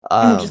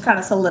 And it just kind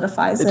of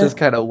solidifies it. It just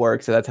kind of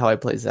works, and that's how I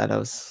play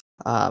Xenos,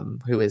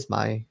 who is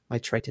my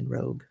Triton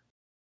rogue.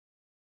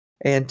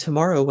 And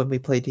tomorrow when we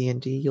play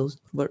D&D,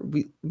 we're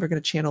going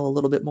to channel a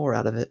little bit more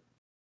out of it.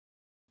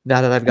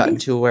 Now that I've gotten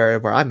to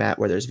where I'm at,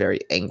 where there's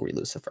very angry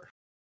Lucifer.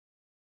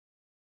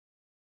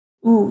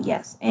 Ooh,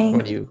 yes, angry.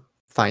 When you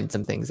find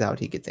some things out,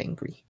 he gets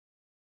angry.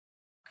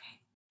 Okay,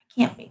 I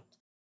can't wait.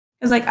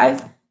 Because like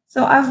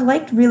I've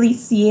liked really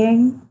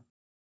seeing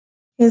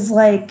his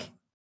like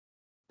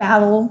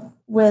battle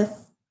with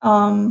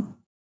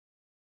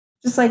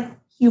just like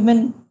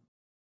humanity.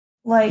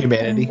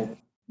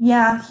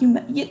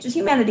 Just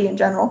humanity in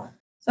general.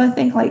 So I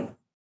think like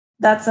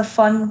that's a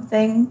fun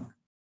thing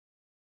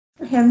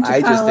for him to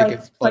I just think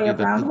it's play funny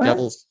that the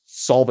devil's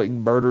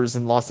solving murders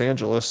in Los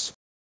Angeles.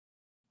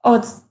 Oh,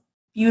 it's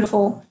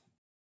beautiful.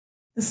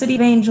 The City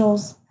of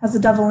Angels has a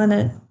devil in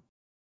it,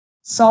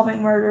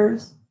 solving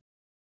murders,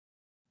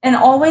 and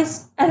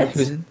it's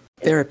who's in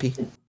therapy.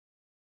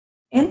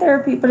 In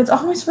therapy, but it's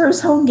always for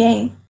his own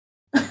gain.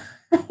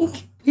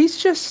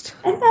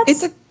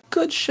 It's a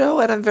good show,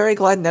 and I'm very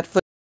glad Netflix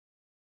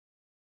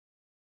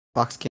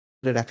Fox canceled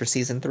it after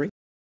season 3.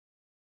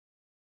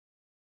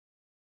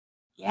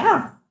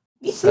 Yeah.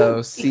 Me so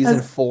too,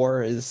 season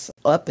 4 is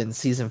up, and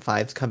season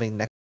 5 is coming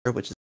next year,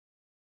 which is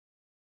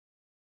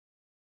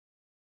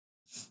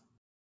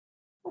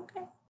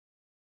okay.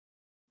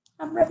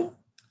 I'm ready.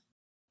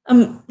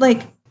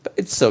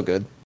 It's so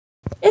good.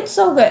 It's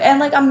so good, and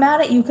like I'm mad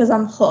at you because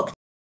I'm hooked,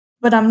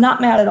 but I'm not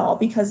mad at all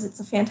because it's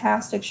a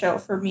fantastic show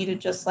for me to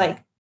just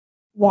like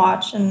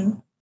watch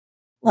and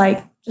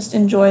like just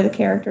enjoy the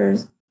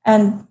characters.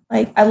 And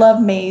like I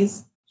love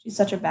Maze. She's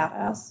such a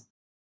badass.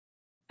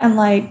 And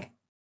like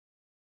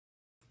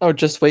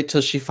just wait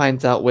till she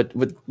finds out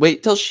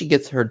wait till she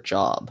gets her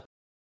job.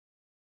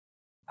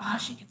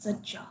 She gets a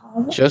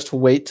job? Just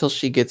wait till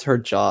she gets her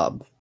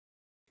job.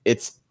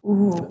 It's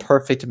the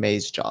perfect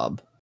Maze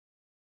job.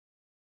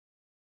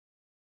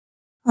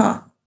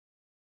 Huh.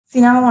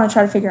 See, now I want to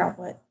try to figure out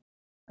what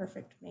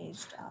perfect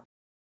Maze job.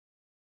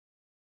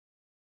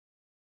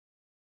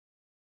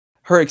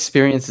 Her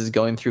experiences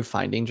going through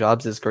finding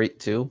jobs is great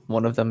too.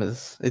 One of them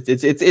is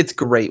it's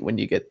great when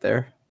you get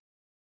there.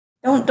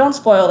 Don't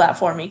spoil that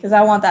for me because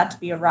I want that to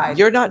be a ride.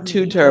 You're not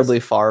too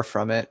terribly far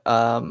from it.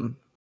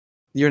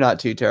 You're not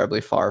too terribly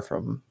far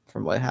from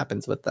what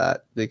happens with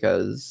that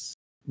because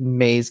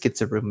Maze gets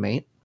a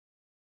roommate.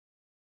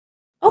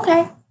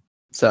 Okay.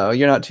 So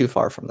you're not too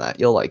far from that.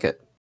 You'll like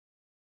it.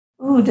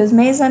 Ooh, does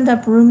Maze end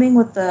up rooming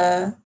with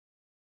the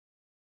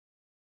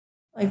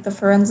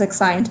forensic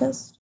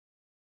scientist?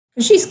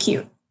 Because she's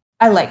cute.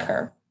 I like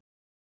her.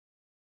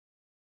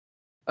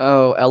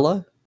 Oh,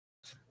 Ella?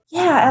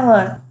 Yeah,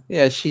 Ella.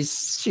 Yeah,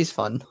 she's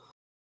fun.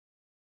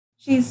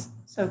 She's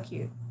so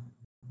cute.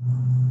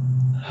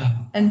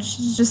 And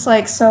she's just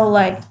like, so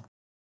like,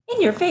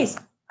 in your face.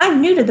 I'm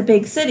new to the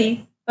big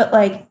city, but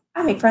like,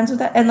 I make friends with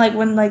that. And like,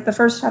 when like the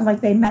first time like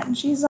they met and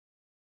she's like,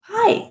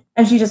 hi.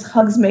 And she just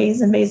hugs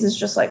Maze and Maze is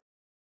just like,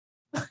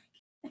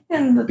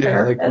 and the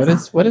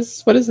therapist. Like,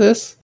 what is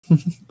this?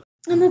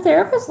 And the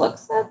therapist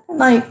looks at it and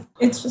like,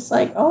 it's just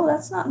like, oh,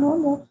 that's not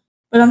normal.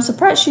 But I'm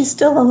surprised she's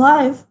still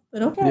alive.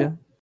 But okay.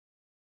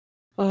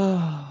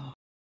 Yeah.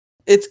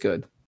 It's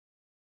good.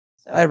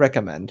 So. I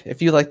recommend.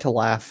 If you like to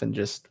laugh and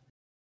just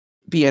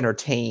be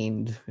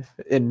entertained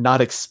and not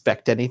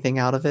expect anything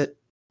out of it,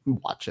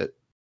 watch it.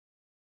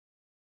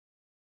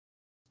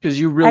 Because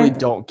you really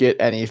don't get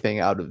anything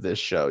out of this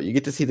show. You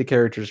get to see the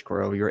characters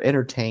grow. You're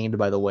entertained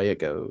by the way it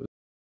goes.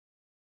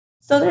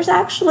 So there's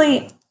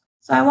actually,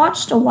 so I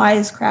watched a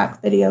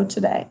Wisecrack video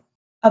today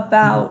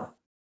about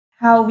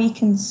how we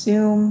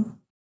consume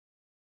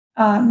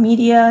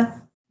media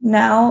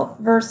now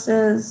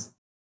versus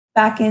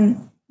back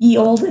in ye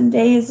olden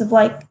days of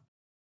like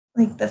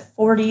the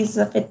 40s,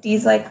 the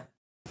 50s, like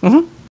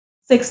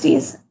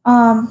 60s,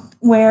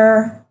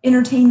 where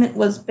entertainment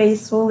was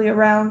based solely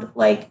around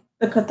like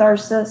the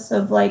catharsis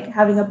of like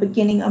having a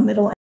beginning, a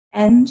middle,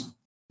 and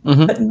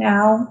end. But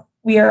now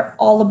we are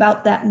all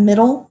about that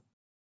middle.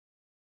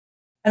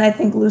 And I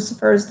think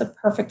Lucifer is the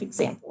perfect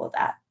example of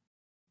that.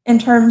 In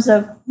terms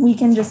of we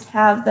can just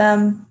have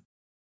them,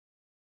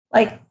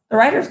 like the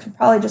writers could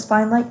probably just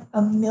find like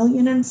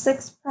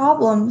 1,000,006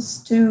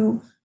 problems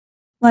to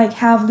like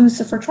have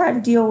Lucifer try to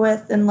deal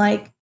with and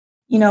like,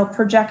 you know,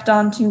 project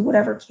onto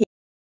whatever case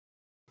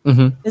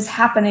is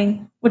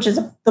happening, which is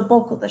the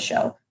bulk of the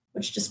show,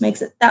 which just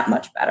makes it that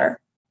much better,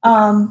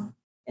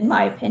 in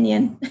my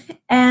opinion.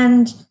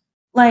 And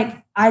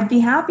like, I'd be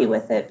happy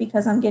with it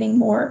because I'm getting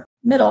more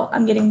middle.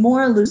 I'm getting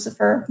more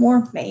Lucifer,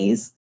 more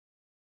Maze,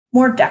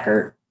 more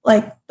Deckard,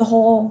 like the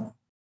whole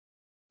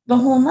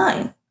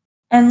nine.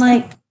 And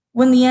like,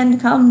 when the end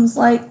comes,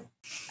 like,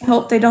 I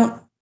hope they don't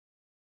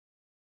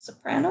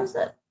Sopranos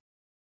it.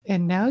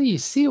 And now you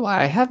see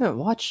why I haven't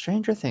watched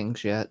Stranger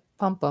Things yet.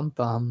 Bum bum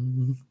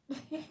bum.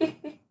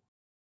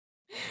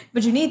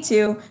 But you need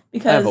to,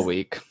 because I have a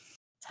week.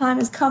 Time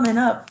is coming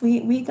up.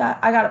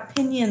 I got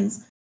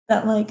opinions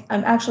that like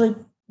I'm actually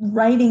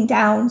writing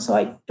down so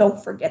I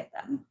don't forget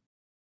them.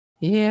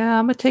 Yeah,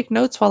 I'm gonna take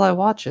notes while I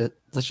watch it.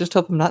 Let's just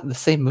hope I'm not in the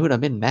same mood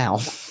I'm in now.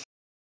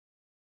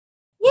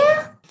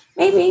 Yeah,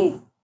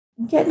 maybe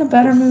get in a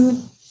better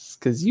mood.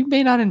 Because you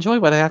may not enjoy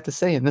what I have to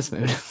say in this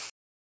mood.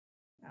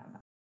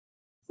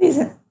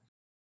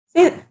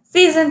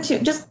 Season 2.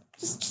 Just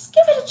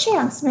give it a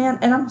chance, man.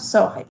 And I'm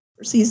so hyped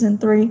for season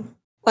 3.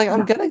 Like,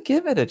 I'm gonna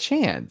give it a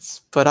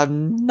chance, but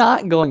I'm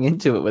not going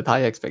into it with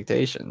high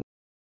expectations.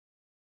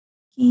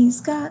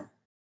 He's got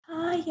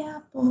high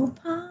apple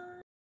pie.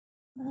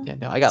 Yeah,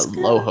 no, I got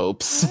low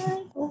hopes.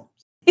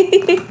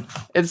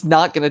 It's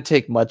not gonna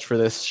take much for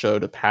this show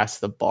to pass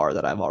the bar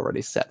that I've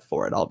already set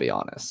for it, I'll be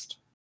honest,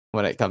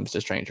 when it comes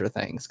to Stranger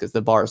Things, because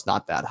the bar is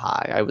not that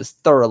high. I was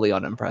thoroughly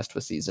unimpressed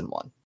with season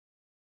 1.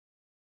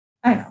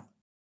 I know.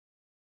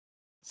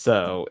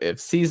 So, if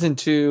season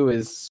 2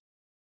 is...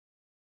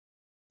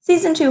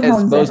 Season 2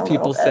 as most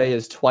people say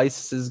is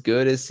twice as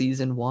good as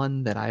season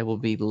 1, then I will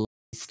be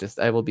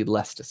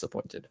less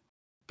disappointed.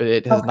 But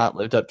it has not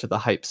lived up to the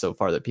hype so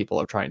far that people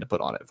are trying to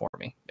put on it for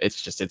me.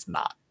 It's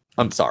not.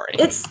 I'm sorry.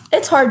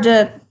 It's hard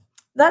to.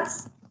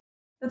 That's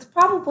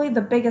probably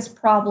the biggest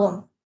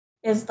problem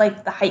is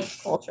like the hype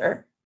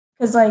culture,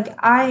 because like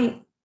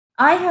I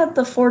had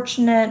the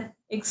fortunate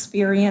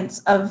experience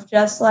of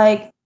just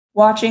like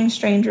watching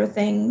Stranger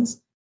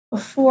Things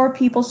before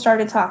people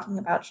started talking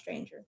about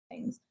Stranger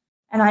Things,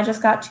 and I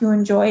just got to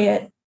enjoy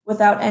it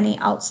without any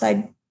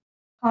outside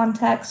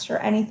context or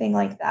anything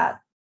like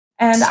that.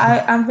 And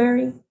I'm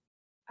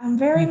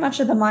very much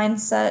of the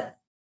mindset,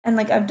 and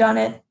like I've done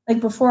it like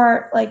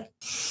before, like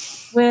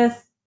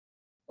with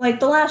like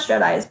The Last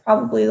Jedi is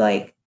probably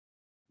like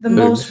the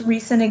most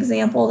recent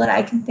example that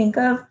I can think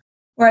of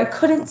where I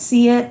couldn't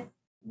see it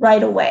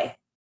right away.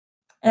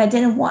 And I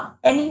didn't want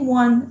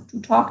anyone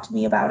to talk to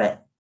me about it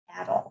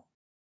at all,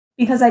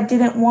 because I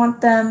didn't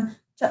want them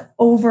to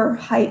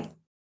overhype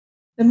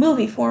the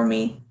movie for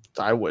me.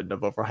 I wouldn't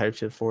have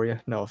overhyped it for you.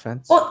 No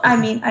offense. Well, I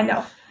mean, I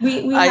know.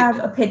 We have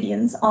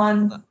opinions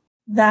on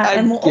that,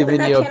 and we'll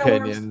given you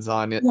opinions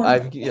on it.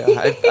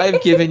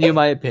 I've given you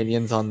my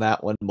opinions on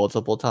that one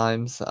multiple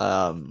times.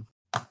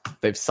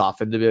 They've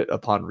softened a bit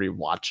upon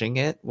rewatching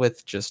it,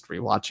 with just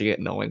rewatching it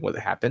knowing what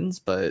happens,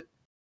 but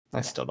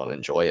I still don't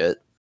enjoy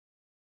it.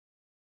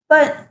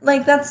 But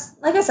like that's,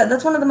 like I said,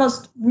 that's one of the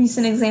most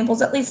recent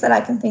examples, at least that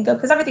I can think of,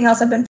 because everything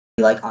else I've been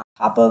like on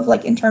top of,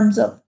 like in terms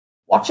of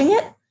watching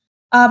it.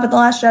 But The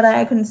Last Jedi,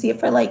 I couldn't see it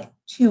for like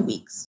 2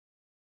 weeks,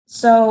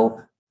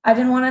 so I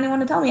didn't want anyone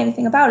to tell me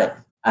anything about it.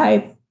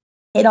 I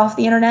hid off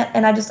the internet,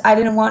 and I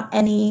didn't want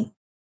any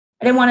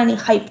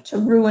hype to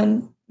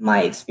ruin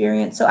my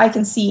experience. So I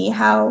can see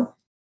how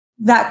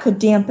that could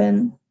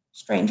dampen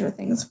Stranger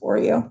Things for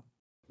you.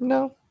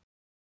 No,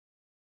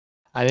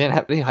 I didn't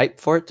have any hype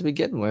for it to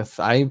begin with.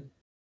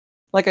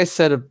 Like I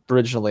said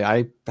originally,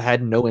 I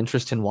had no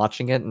interest in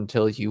watching it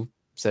until you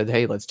said,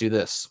 "Hey, let's do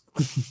this."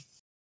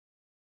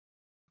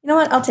 You know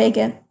what? I'll take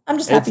it. I'm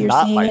just happy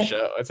you're seeing it.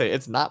 Show. I'd say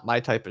it's not my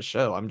type of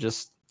show.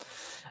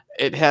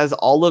 It has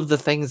all of the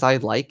things I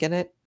like in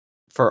it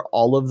for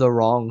all of the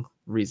wrong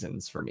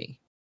reasons for me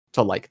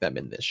to like them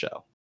in this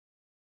show.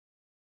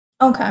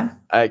 Okay.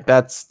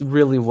 That's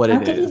really what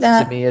I'll it give you is.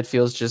 that. To me, it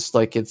feels just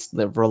like it's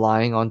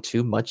relying on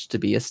too much to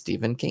be a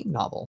Stephen King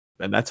novel.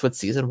 And that's what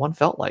season 1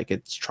 felt like.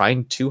 It's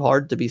trying too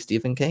hard to be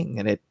Stephen King,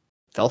 and it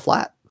fell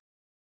flat.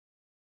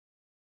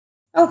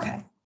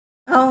 Okay.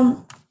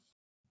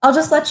 I'll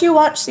just let you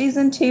watch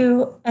season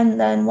 2, and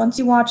then once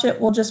you watch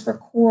it, we'll just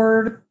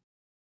record,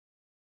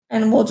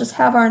 and we'll just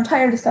have our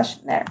entire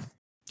discussion there.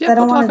 Yeah,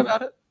 we'll talk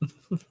about it.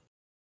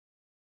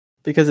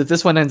 Because if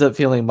this one ends up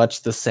feeling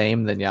much the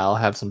same, then yeah, I'll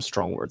have some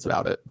strong words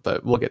about it.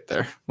 But we'll get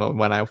there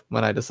when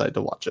I decide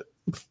to watch it.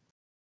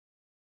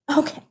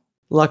 Okay.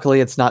 Luckily,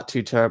 it's not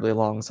too terribly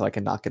long, so I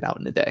can knock it out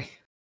in a day.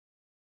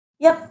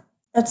 Yep,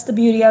 that's the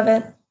beauty of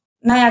it.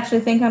 And I actually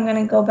think I'm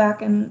going to go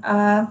back and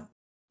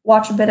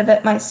watch a bit of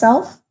it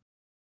myself,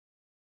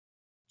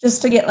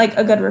 just to get like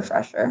a good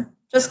refresher.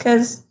 Just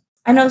because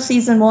I know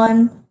season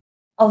 1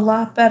 a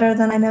lot better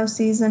than I know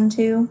season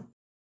 2.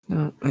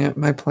 Yeah,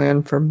 my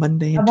plan for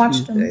Monday and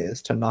Tuesday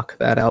is to knock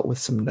that out with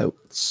some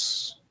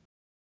notes.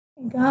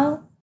 There you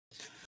go.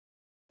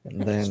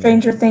 And then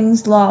Stranger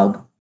Things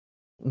log.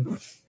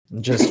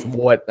 Just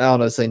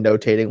honestly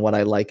notating what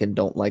I like and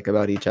don't like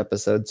about each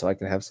episode so I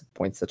can have some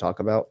points to talk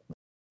about.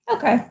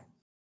 Okay.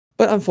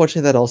 But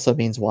unfortunately, that also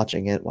means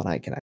watching it when I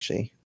can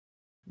actually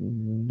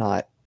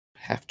not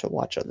have to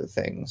watch other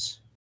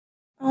things.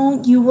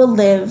 Oh, you will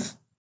live.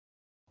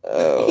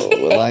 Oh,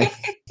 will I?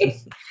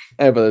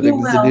 I have other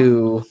things to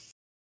do.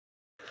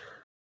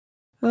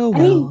 Oh, well. I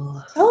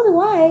mean, so do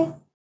I.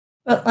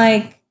 But,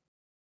 like,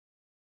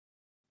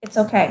 it's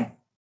okay.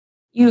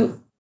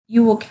 You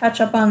will catch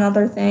up on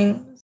other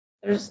things.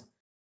 There's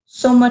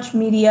so much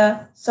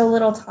media, so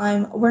little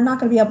time. We're not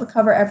going to be able to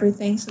cover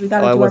everything, so we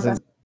got to do our best.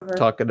 I wasn't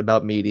talking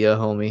about media,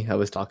 homie. I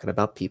was talking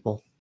about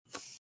people.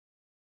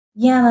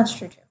 Yeah, that's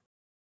true,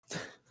 too.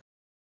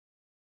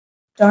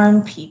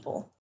 Darn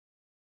people.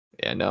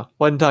 Yeah, no.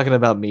 Wasn't talking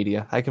about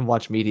media. I can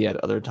watch media at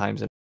other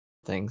times and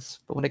things.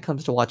 But when it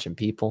comes to watching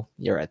people,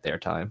 you're at their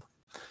time.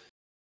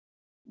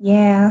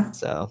 Yeah.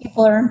 So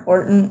people are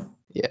important.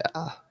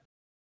 Yeah.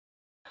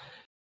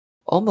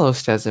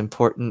 Almost as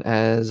important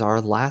as our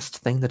last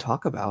thing to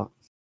talk about.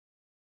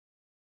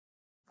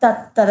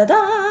 Da da da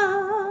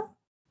da.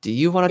 Do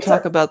you want to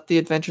talk about the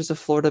Adventures of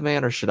Florida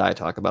Man, or should I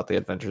talk about the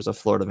Adventures of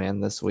Florida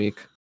Man this week?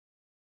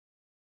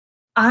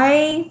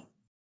 I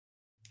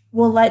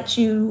will let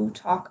you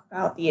talk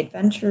about the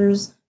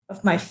adventures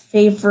of my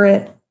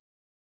favorite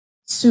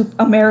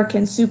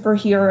American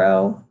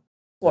superhero,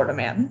 Florida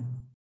Man.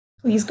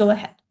 Please go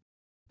ahead.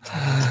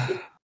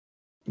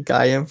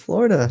 Guy in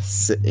Florida,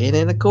 sitting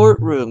in a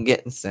courtroom,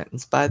 getting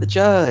sentenced by the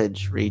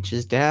judge,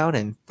 reaches down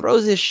and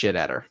throws his shit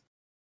at her.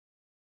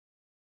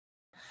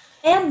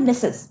 And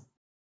misses.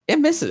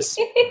 And misses.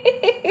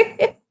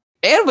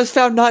 And was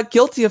found not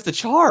guilty of the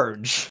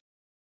charge.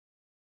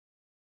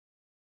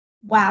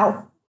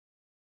 Wow.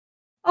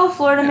 Oh,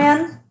 Florida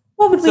Man,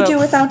 what would we do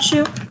without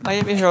you?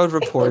 Miami Herald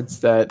reports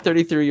that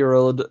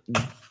 33-year-old,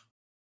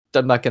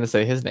 I'm not going to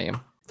say his name,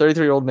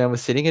 33-year-old man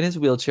was sitting in his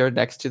wheelchair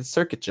next to the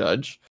circuit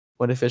judge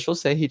when officials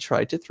say he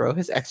tried to throw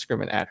his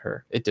excrement at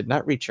her. It did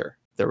not reach her.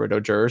 There were no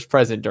jurors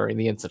present during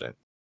the incident.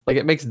 Like,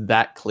 it makes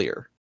that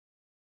clear.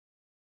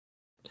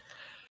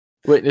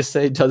 Witnesses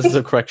say dozens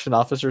of correction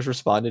officers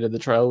responded and the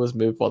trial was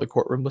moved while the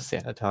courtroom was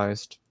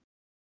sanitized.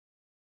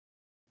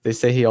 They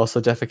say he also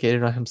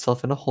defecated on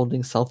himself in a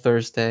holding cell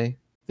Thursday.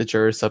 The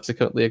jurors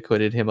subsequently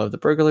acquitted him of the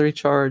burglary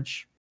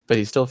charge, but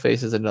he still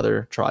faces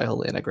another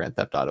trial in a Grand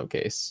Theft Auto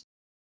case.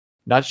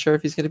 Not sure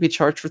if he's going to be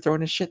charged for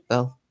throwing his shit,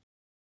 though.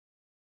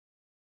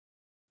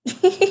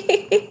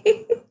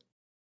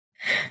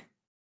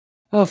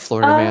 Oh,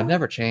 Florida Man,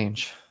 never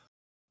change.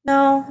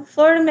 No,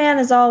 Florida Man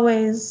is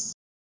always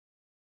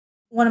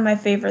one of my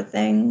favorite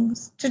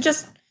things to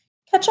just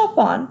catch up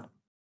on.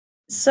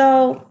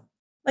 So,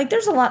 like,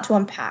 there's a lot to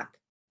unpack,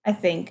 I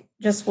think,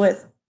 just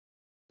with.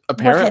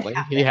 Apparently,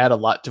 he had a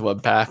lot to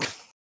unpack.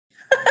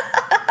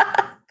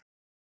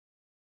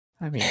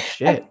 I mean,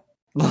 shit.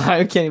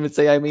 I can't even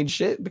say I mean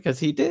shit because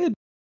he did.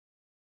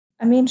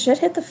 I mean, shit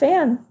hit the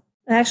fan.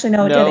 Actually,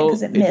 no, it didn't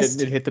because it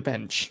missed. It hit the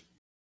bench.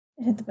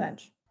 It hit the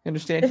bench. I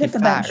understand? He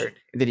fired,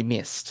 and then he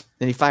missed.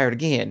 Then he fired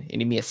again, and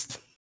he missed.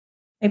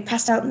 He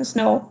passed out in the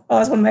snow. Oh,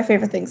 that's one of my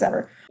favorite things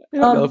ever. I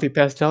don't know if he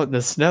passed out in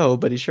the snow,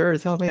 but he sure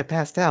as hell may have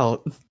passed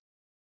out.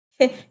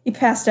 He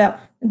passed out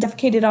and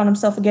defecated on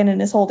himself again in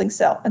his holding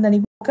cell, and then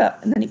he woke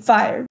up, and then he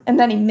fired, and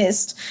then he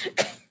missed.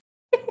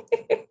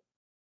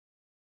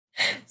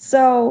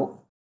 So,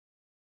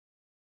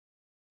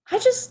 I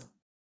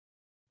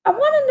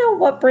want to know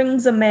what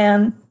brings a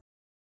man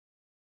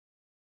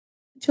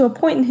to a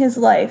point in his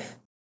life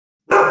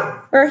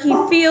where he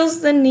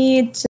feels the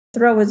need to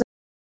throw his.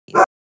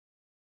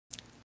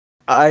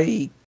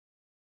 I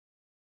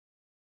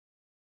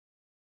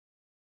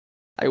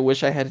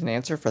wish I had an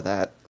answer for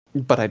that,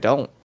 but I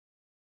don't.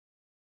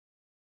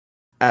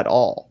 At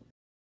all.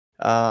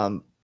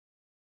 Florida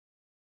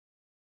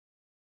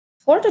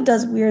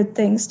does weird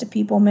things to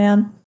people,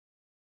 man.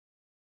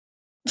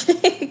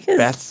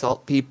 Bath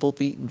salt people,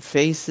 beating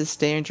faces,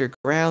 stand your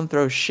ground,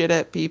 throw shit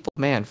at people.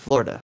 Man,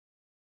 Florida.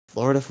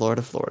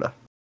 Florida.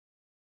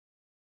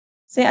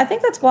 See, I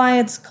think that's why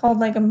it's called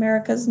like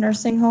America's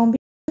nursing home.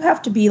 You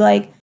have to be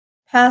like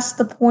past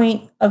the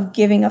point of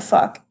giving a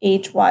fuck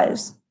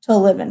age-wise to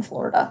live in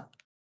Florida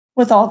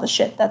with all the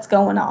shit that's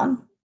going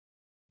on.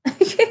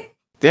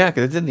 Yeah,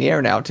 because it's in the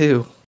air now,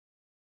 too.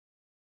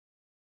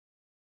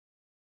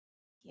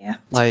 Yeah.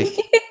 Like,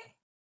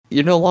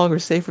 you're no longer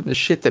safe from the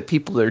shit that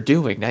people are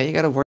doing. Now you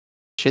gotta worry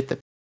about shit that...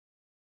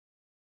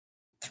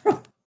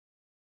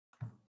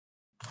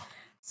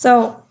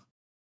 So,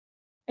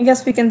 I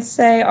guess we can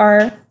say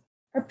our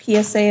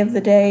PSA of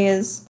the day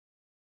is...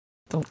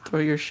 Don't throw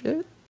your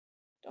shit?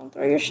 Don't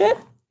throw your shit?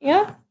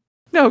 Yeah?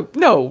 No.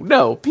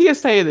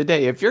 PSA of the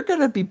day. If you're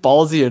gonna be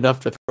ballsy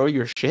enough to throw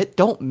your shit,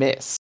 don't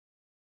miss.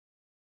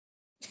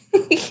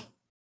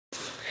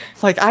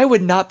 Like, I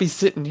would not be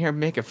sitting here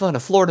making fun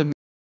of Florida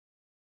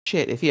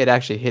shit if he had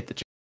actually hit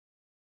the...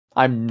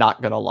 I'm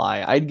not gonna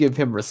lie. I'd give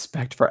him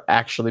respect for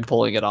actually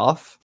pulling it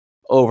off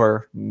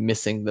over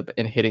missing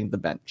and hitting the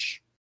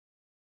bench.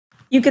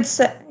 You could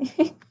say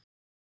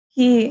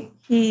he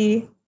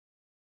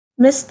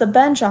missed the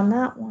bench on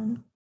that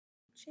one.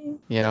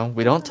 You know,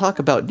 we don't talk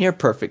about near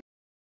perfect.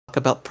 We talk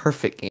about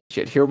perfect game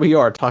shit. Here we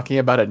are talking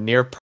about a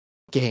near perfect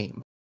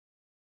game.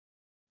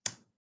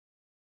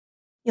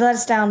 You let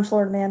us down,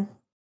 Florida man.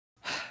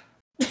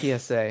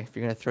 PSA, if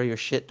you're gonna throw your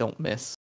shit, don't miss.